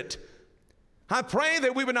Spirit. I pray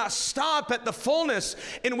that we would not stop at the fullness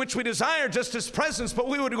in which we desire just His presence, but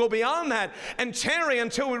we would go beyond that and tarry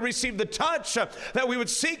until we receive the touch, that we would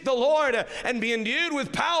seek the Lord and be endued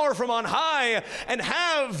with power from on high and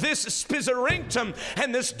have this spizerinctum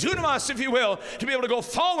and this dunamis, if you will, to be able to go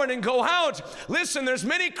forward and go out. Listen, there's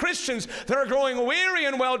many Christians that are growing weary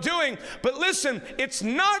and well-doing, but listen, it's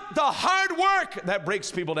not the hard work that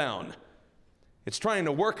breaks people down. It's trying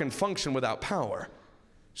to work and function without power.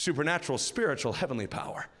 Supernatural, spiritual, heavenly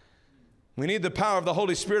power. We need the power of the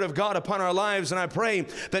Holy Spirit of God upon our lives, and I pray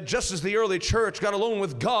that just as the early church got alone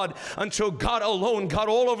with God until God alone got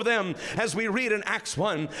all over them, as we read in Acts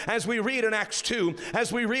 1, as we read in Acts 2,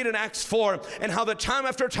 as we read in Acts 4, and how that time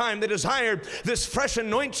after time they desired this fresh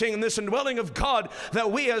anointing and this indwelling of God, that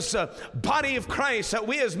we as a body of Christ, that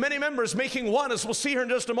we as many members making one, as we'll see here in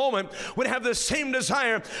just a moment, would have the same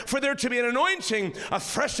desire for there to be an anointing, a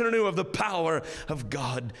fresh and anew of the power of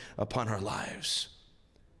God upon our lives.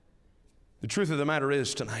 The truth of the matter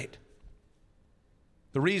is tonight,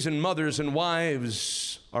 the reason mothers and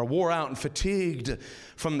wives are wore out and fatigued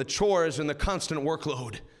from the chores and the constant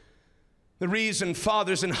workload, the reason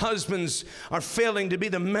fathers and husbands are failing to be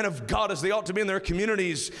the men of God as they ought to be in their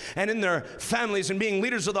communities and in their families and being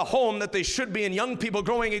leaders of the home that they should be, and young people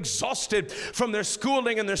growing exhausted from their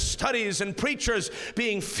schooling and their studies, and preachers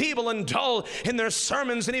being feeble and dull in their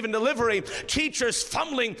sermons and even delivery, teachers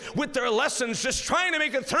fumbling with their lessons, just trying to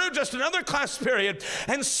make it through just another class period,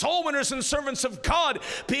 and soul winners and servants of God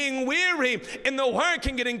being weary in the work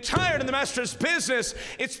and getting tired in the master's business.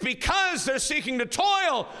 It's because they're seeking to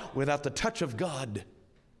toil without the touch of God.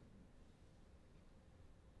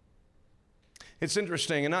 It's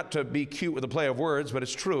interesting, and not to be cute with a play of words, but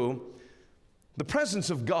it's true. The presence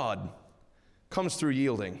of God comes through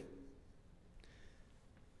yielding.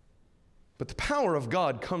 But the power of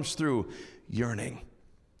God comes through yearning.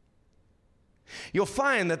 You'll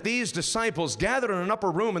find that these disciples gathered in an upper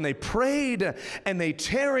room and they prayed and they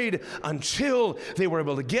tarried until they were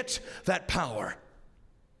able to get that power.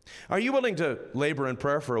 Are you willing to labor in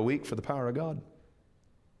prayer for a week for the power of God?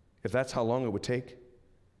 If that's how long it would take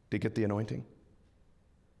to get the anointing?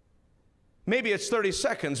 Maybe it's 30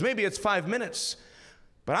 seconds, maybe it's 5 minutes.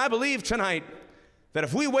 But I believe tonight that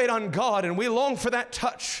if we wait on God and we long for that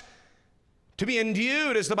touch, to be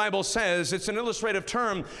endued, as the Bible says, it's an illustrative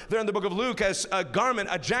term there in the book of Luke, as a garment,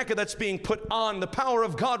 a jacket that's being put on, the power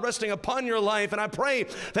of God resting upon your life. And I pray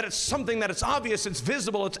that it's something that it's obvious, it's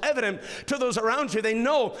visible, it's evident to those around you. They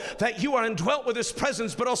know that you are indwelt with His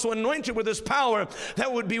presence, but also anointed with His power,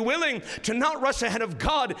 that would be willing to not rush ahead of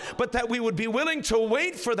God, but that we would be willing to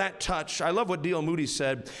wait for that touch. I love what D.L. Moody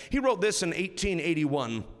said. He wrote this in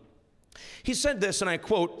 1881. He said this, and I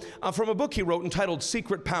quote, from a book he wrote entitled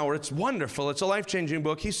Secret Power. It's wonderful. It's a life-changing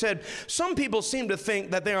book. He said, some people seem to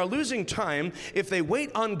think that they are losing time if they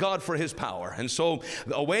wait on God for his power. And so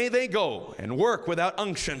away they go and work without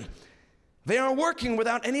unction. They are working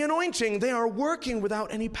without any anointing. They are working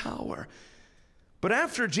without any power. But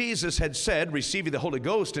after Jesus had said, receiving the Holy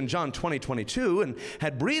Ghost in John 20:22, and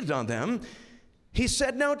had breathed on them, he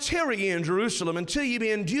said, now tarry ye in Jerusalem until ye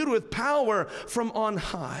be endued with power from on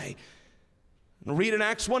high. Read in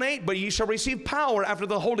Acts 1:8, but ye shall receive power after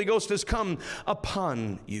the Holy Ghost has come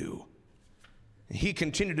upon you. He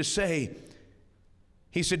continued to say,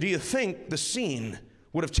 he said, do you think the scene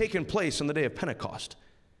would have taken place on the day of Pentecost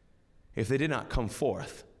if they did not come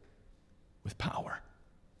forth with power?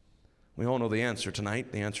 We all know the answer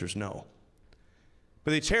tonight. The answer is no.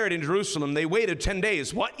 But they tarried in Jerusalem. They waited 10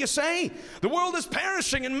 days. What, you say? The world is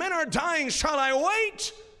perishing and men are dying. Shall I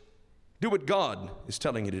wait? Do what God is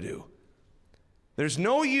telling you to do. There's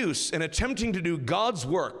no use in attempting to do God's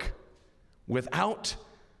work without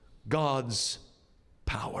God's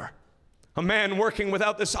power. A man working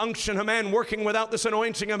without this unction, a man working without this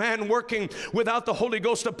anointing, a man working without the Holy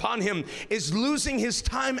Ghost upon him is losing his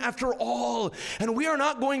time after all. And we are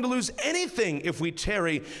not going to lose anything if we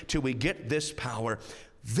tarry till we get this power.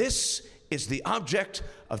 This is the object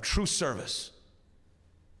of true service.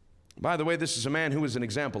 By the way, this is a man who is an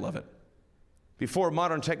example of it. Before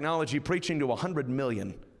modern technology, preaching to 100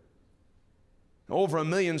 million. Over 1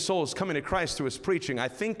 million souls coming to Christ through his preaching. I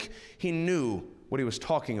think he knew what he was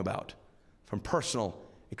talking about from personal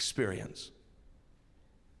experience.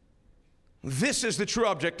 This is the true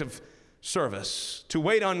object of service, to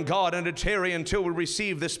wait on God and to tarry until we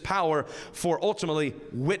receive this power for ultimately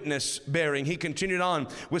witness bearing. He continued on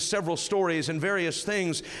with several stories and various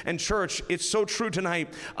things. And church, it's so true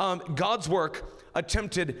tonight. God's work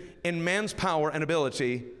attempted in man's power and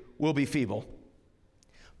ability will be feeble.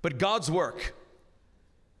 But God's work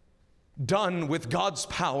done with God's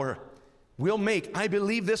power will make, I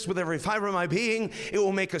believe this with every fiber of my being, it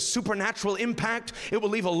will make a supernatural impact. It will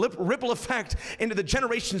leave a ripple effect into the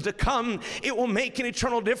generations to come. It will make an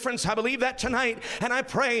eternal difference. I believe that tonight. And I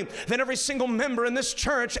pray that every single member in this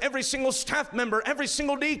church, every single staff member, every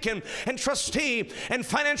single deacon and trustee and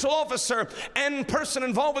financial officer and person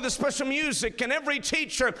involved with the special music and every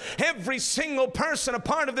teacher, every single person a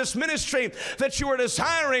part of this ministry, that you are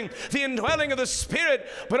desiring the indwelling of the Spirit,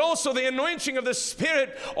 but also the anointing of the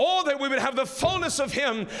Spirit. Oh, that we would have the fullness of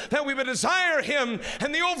him, that we would desire him,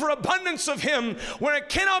 and the overabundance of him, where it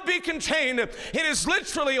cannot be contained. It is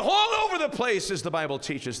literally all over the place, as the Bible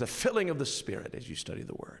teaches, the filling of the Spirit as you study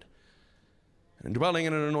the Word. And dwelling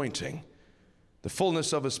in an anointing, the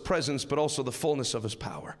fullness of his presence, but also the fullness of his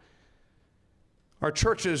power. Our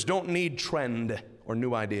churches don't need trend or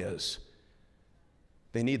new ideas.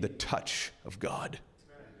 They need the touch of God.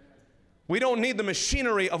 We don't need the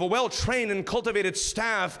machinery of a well-trained and cultivated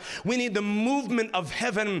staff. We need the movement of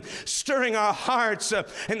heaven stirring our hearts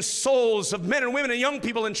and souls of men and women and young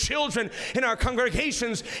people and children in our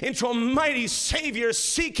congregations into a mighty Savior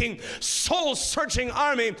seeking, soul-searching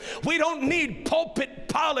army. We don't need pulpit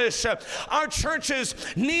polish. Our churches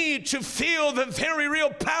need to feel the very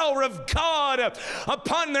real power of God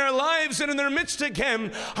upon their lives and in their midst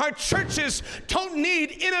again. Our churches don't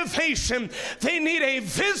need innovation. They need a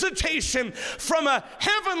visitation from a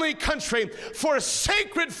heavenly country for a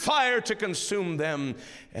sacred fire to consume them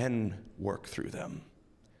and work through them.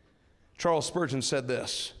 Charles Spurgeon said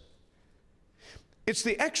this: it's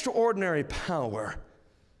the extraordinary power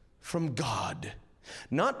from God,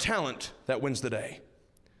 not talent, that wins the day.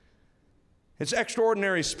 It's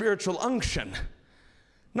extraordinary spiritual unction,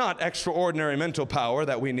 not extraordinary mental power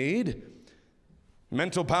that we need.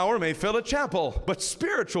 Mental power may fill a chapel, but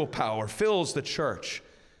spiritual power fills the church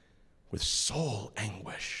with soul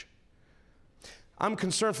anguish. I'm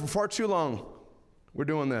concerned for far too long we're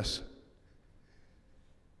doing this.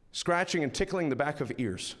 Scratching and tickling the back of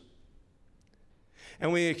ears.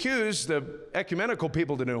 And we accuse the ecumenical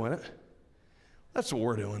people to doing it. That's what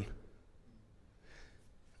we're doing.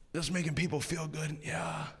 Just making people feel good.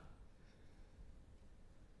 Yeah.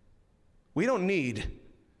 We don't need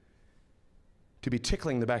to be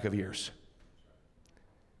tickling the back of ears.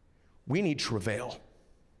 We need travail.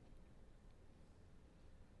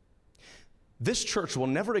 This church will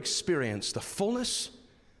never experience the fullness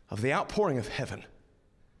of the outpouring of heaven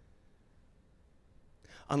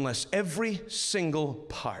unless every single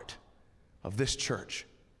part of this church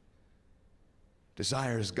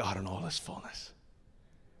desires God in all his fullness.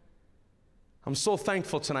 I'm so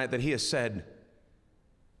thankful tonight that he has said,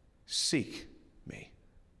 seek me,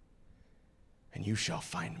 and you shall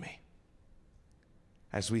find me.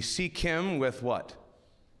 as we seek him with what?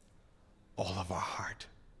 All of our heart.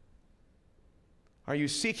 Are you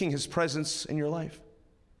seeking his presence in your life?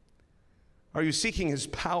 Are you seeking his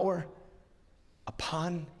power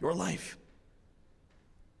upon your life?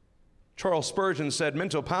 Charles Spurgeon said,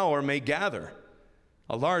 mental power may gather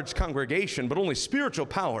a large congregation, but only spiritual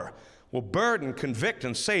power will burden, convict,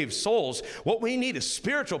 and save souls. What we need is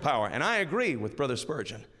spiritual power, and I agree with Brother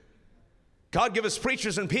Spurgeon. God give us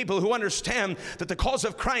preachers and people who understand that the cause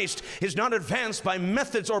of Christ is not advanced by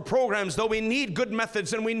methods or programs, though we need good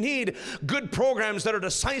methods and we need good programs that are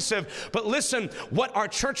decisive. But listen, what our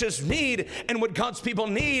churches need and what God's people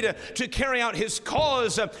need to carry out his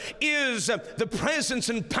cause is the presence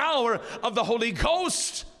and power of the Holy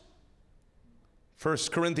Ghost. 1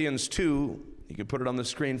 Corinthians 2, you can put it on the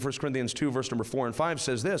screen. 1 Corinthians 2, verse number 4 and 5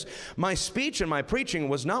 says this, my speech and my preaching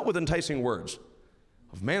was not with enticing words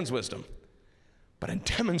of man's wisdom, but in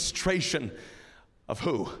demonstration of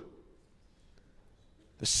who?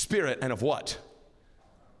 The Spirit, and of what?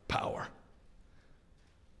 Power.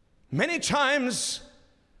 Many times,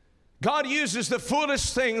 God uses the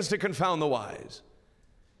foolish things to confound the wise.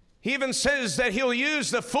 He even says that he'll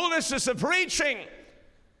use the foolishness of preaching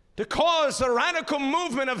to cause the radical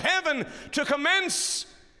movement of heaven to commence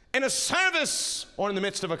in a service or in the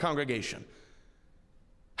midst of a congregation.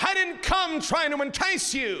 I didn't come trying to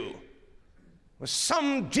entice you with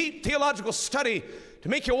some deep theological study to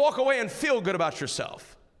make you walk away and feel good about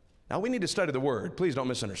yourself. Now, we need to study the Word. Please don't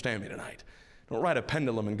misunderstand me tonight. Don't ride a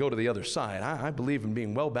pendulum and go to the other side. I believe in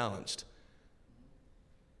being well balanced.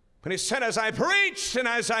 When he said, as I preached and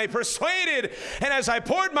as I persuaded and as I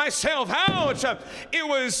poured myself out, it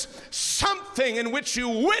was something in which you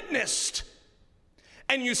witnessed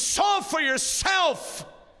and you saw for yourself.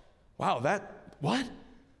 Wow, what?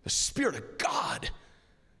 The Spirit of God.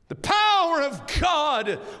 The power of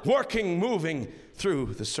God working, moving through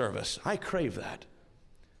the service. I crave that.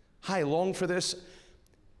 I long for this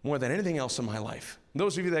more than anything else in my life.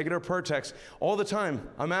 Those of you that get our prayer text all the time,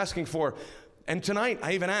 I'm asking for, and tonight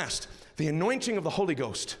I even asked, the anointing of the Holy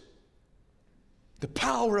Ghost. The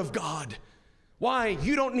power of God. Why?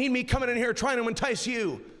 You don't need me coming in here trying to entice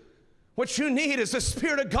you. What you need is the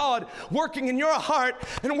Spirit of God working in your heart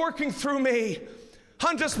and working through me.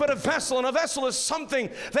 I'm just but a vessel, and a vessel is something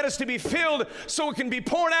that is to be filled so it can be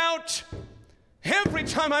poured out. Every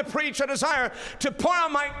time I preach, I desire to pour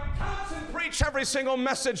out my cups and preach every single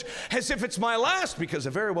message as if it's my last, because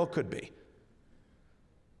it very well could be.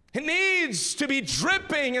 It needs to be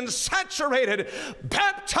dripping and saturated,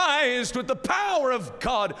 baptized with the power of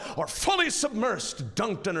God, or fully submersed,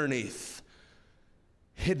 dunked underneath,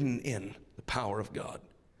 hidden in the power of God.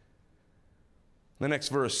 The next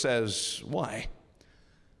verse says, why?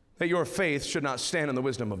 That your faith should not stand in the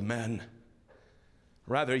wisdom of men.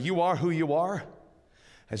 Rather, you are who you are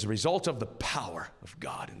as a result of the power of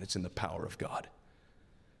God, and it's in the power of God.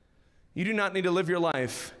 You do not need to live your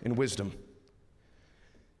life in wisdom.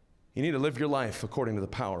 You need to live your life according to the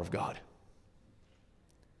power of God.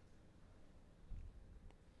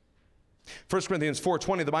 1 Corinthians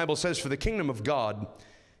 4:20, the Bible says, for the kingdom of God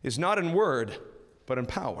is not in word, but in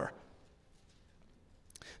power.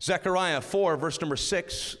 Zechariah 4, verse number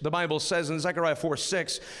 6, the Bible says in Zechariah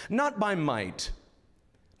 4:6, not by might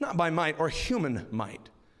or human might.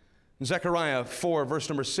 In Zechariah 4, verse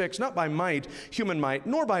number 6, not by might, human might,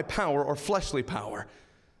 nor by power or fleshly power,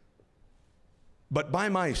 but by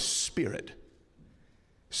my Spirit,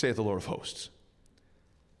 saith the Lord of hosts.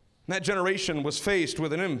 And that generation was faced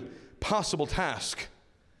with an impossible task.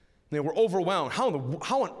 They were overwhelmed. How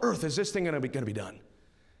on earth is this thing going to be done?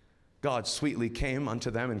 God sweetly came unto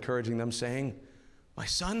them, encouraging them, saying, my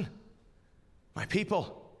son, my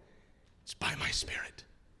people, it's by my Spirit.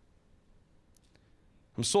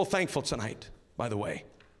 I'm so thankful tonight, by the way.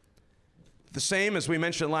 The same as we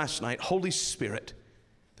mentioned last night, Holy Spirit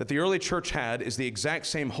that the early church had is the exact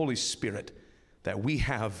same Holy Spirit that we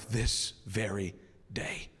have this very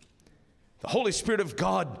day. The Holy Spirit of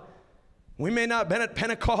God. We may not have been at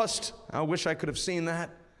Pentecost. I wish I could have seen that.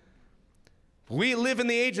 We live in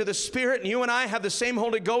the age of the Spirit, and you and I have the same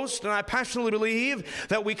Holy Ghost, and I passionately believe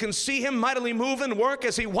that we can see him mightily move and work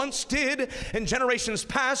as he once did in generations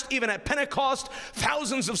past, even at Pentecost,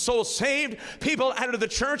 thousands of souls saved, people added to the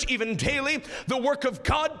church even daily, the work of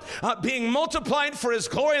God being multiplied for his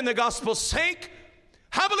glory and the gospel's sake.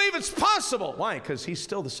 I believe it's possible. Why? Because he's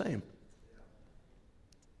still the same.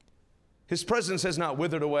 His presence has not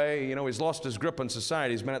withered away. You know, he's lost his grip on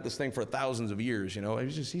society. He's been at this thing for thousands of years. You know,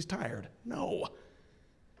 he's tired. No.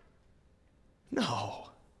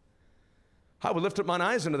 I would lift up mine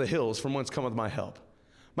eyes into the hills from whence cometh my help.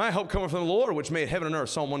 My help cometh from the Lord, which made heaven and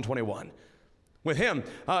earth, Psalm 121. With him,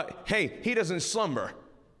 hey, he doesn't slumber.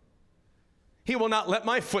 He will not let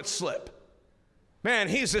my foot slip. Man,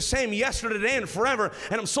 he's the same yesterday, today, and forever,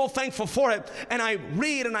 and I'm so thankful for it. And I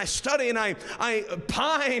read and I study and I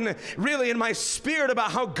pine really in my spirit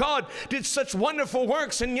about how God did such wonderful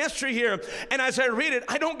works in yesteryear. And as I read it,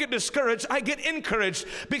 I don't get discouraged, I get encouraged.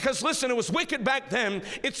 Because listen, it was wicked back then,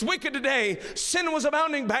 it's wicked today. Sin was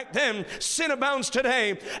abounding back then, sin abounds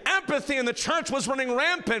today. Apathy in the church was running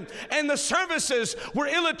rampant, and the services were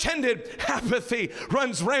ill-attended. Apathy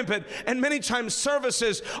runs rampant, and many times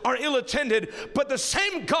services are ill-attended. But the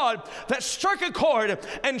same God that struck a chord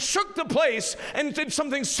and shook the place and did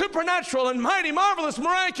something supernatural and mighty, marvelous,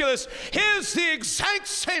 miraculous is the exact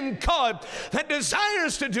same God that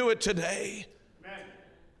desires to do it today. Amen.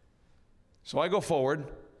 So I go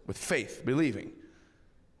forward with faith, believing,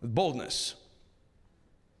 with boldness,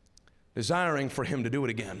 desiring for him to do it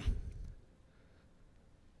again.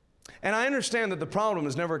 And I understand that the problem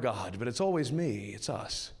is never God, but it's always me. It's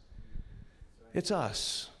us. It's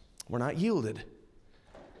us. We're not yielded.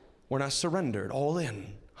 We're not surrendered, all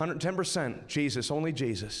in, 110%, Jesus, only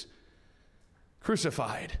Jesus.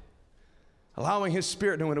 Crucified, allowing his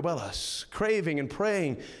Spirit to indwell us, craving and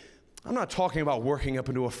praying. I'm not talking about working up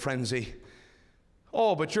into a frenzy.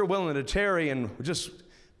 Oh, but you're willing to tarry and just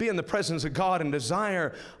be in the presence of God and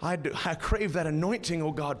desire. I crave that anointing,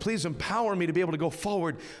 oh God. Please empower me to be able to go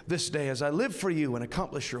forward this day as I live for you and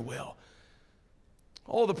accomplish your will.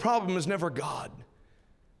 Oh, the problem is never God.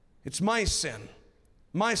 It's my sin.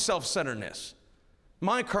 My self-centeredness,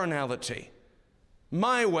 my carnality,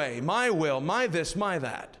 my way, my will, my this, my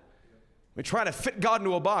that. We try to fit God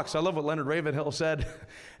into a box. I love what Leonard Ravenhill said.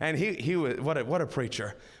 And he was, what a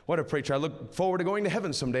preacher. What a preacher. I look forward to going to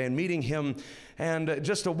heaven someday and meeting him. And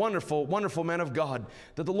just a wonderful, wonderful man of God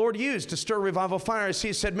that the Lord used to stir revival fires.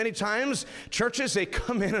 He said many times, churches, they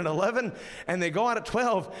come in at 11 and they go out at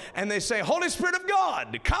 12 and they say, Holy Spirit of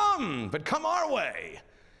God, come, but come our way.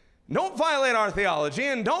 Don't violate our theology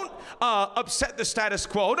and don't upset the status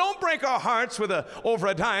quo. Don't break our hearts over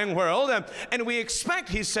a dying world. And we expect,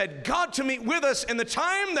 he said, God to meet with us in the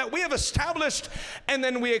time that we have established, and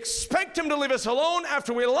then we expect him to leave us alone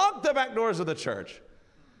after we lock the back doors of the church.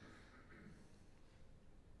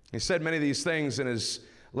 He said many of these things in his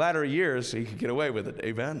latter years so he could get away with it.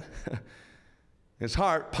 Amen. His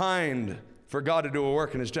heart pined for God to do a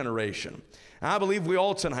work in his generation. I believe we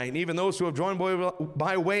all tonight, and even those who have joined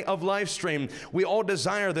by way of Livestream, we all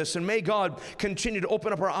desire this. And may God continue to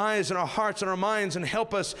open up our eyes and our hearts and our minds and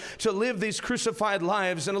help us to live these crucified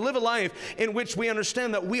lives and to live a life in which we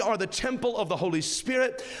understand that we are the temple of the Holy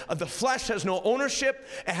Spirit. The flesh has no ownership.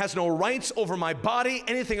 It has no rights over my body,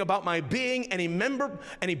 anything about my being, any member,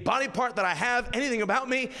 any body part that I have, anything about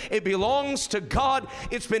me. It belongs to God.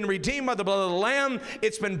 It's been redeemed by the blood of the Lamb.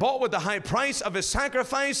 It's been bought with the high price of his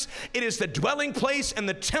sacrifice. It is the dwelling place in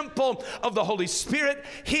the temple of the Holy Spirit.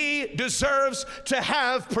 He deserves to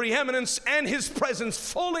have preeminence and his presence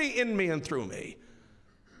fully in me and through me.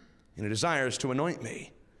 And he desires to anoint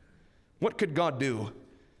me. What could God do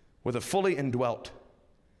with a fully indwelt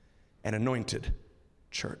and anointed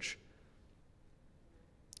church?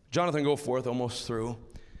 Jonathan Goforth, almost through.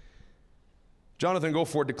 Jonathan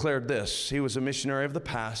Goforth declared this. He was a missionary of the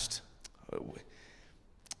past.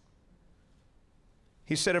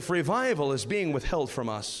 He said, if revival is being withheld from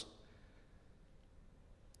us,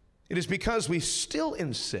 it is because we still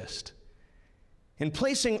insist in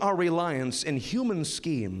placing our reliance in human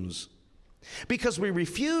schemes, because we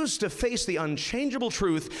refuse to face the unchangeable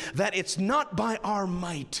truth that it's not by our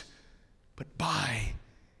might, but by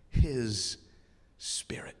his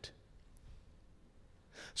Spirit.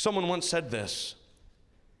 Someone once said this,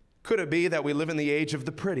 could it be that we live in the age of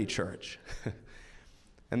the pretty church?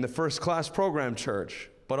 And the first-class program church,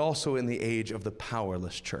 but also in the age of the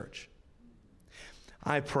powerless church.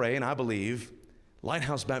 I pray and I believe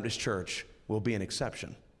Lighthouse Baptist Church will be an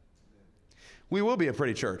exception. We will be a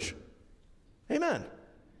pretty church. Amen.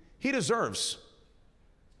 He deserves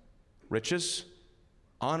riches,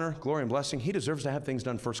 honor, glory, and blessing. He deserves to have things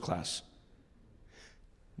done first class.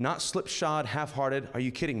 Not slipshod, half-hearted. Are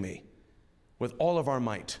you kidding me? With all of our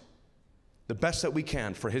might. The best that we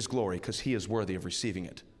can for his glory, because he is worthy of receiving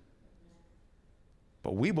it.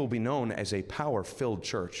 But we will be known as a power-filled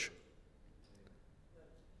church.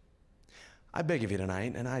 I beg of you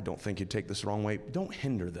tonight, and I don't think you'd take this the wrong way, don't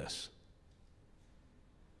hinder this.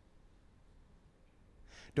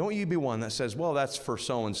 Don't you be one that says, well, that's for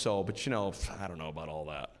so-and-so, but you know, I don't know about all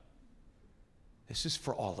that. This is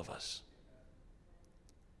for all of us.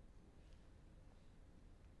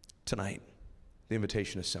 Tonight, the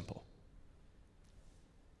invitation is simple.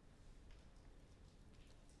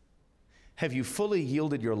 Have you fully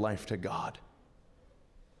yielded your life to God?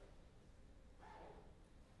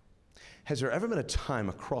 Has there ever been a time,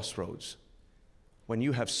 a crossroads, when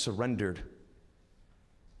you have surrendered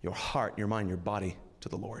your heart, your mind, your body to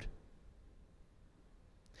the Lord?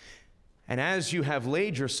 And as you have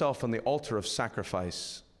laid yourself on the altar of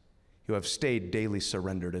sacrifice, you have stayed daily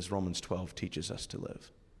surrendered, as Romans 12 teaches us to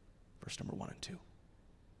live. Verse number 1 and 2.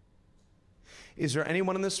 Is there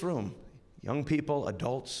anyone in this room, young people,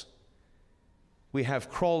 adults, we have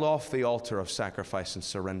crawled off the altar of sacrifice and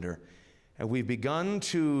surrender, and we've begun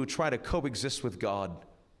to try to coexist with God,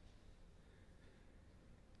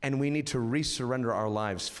 and we need to resurrender our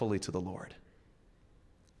lives fully to the Lord?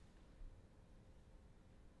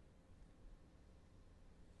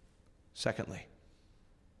 Secondly,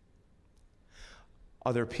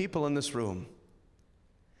 are there people in this room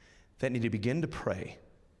that need to begin to pray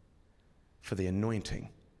for the anointing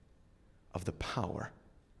of the power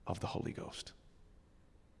of the Holy Ghost?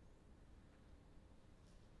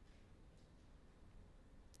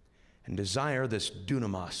 And desire this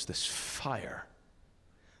dunamis, this fire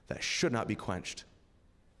that should not be quenched,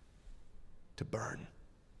 to burn,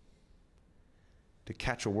 to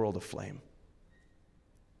catch a world aflame.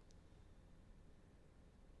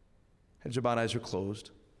 Heads are bowed, eyes are closed.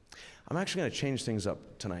 I'm actually going to change things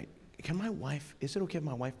up tonight. Can my wife, is it okay if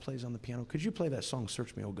my wife plays on the piano? Could you play that song,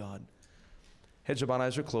 Search Me, O God? Heads are bowed,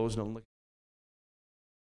 eyes are closed. Don't look.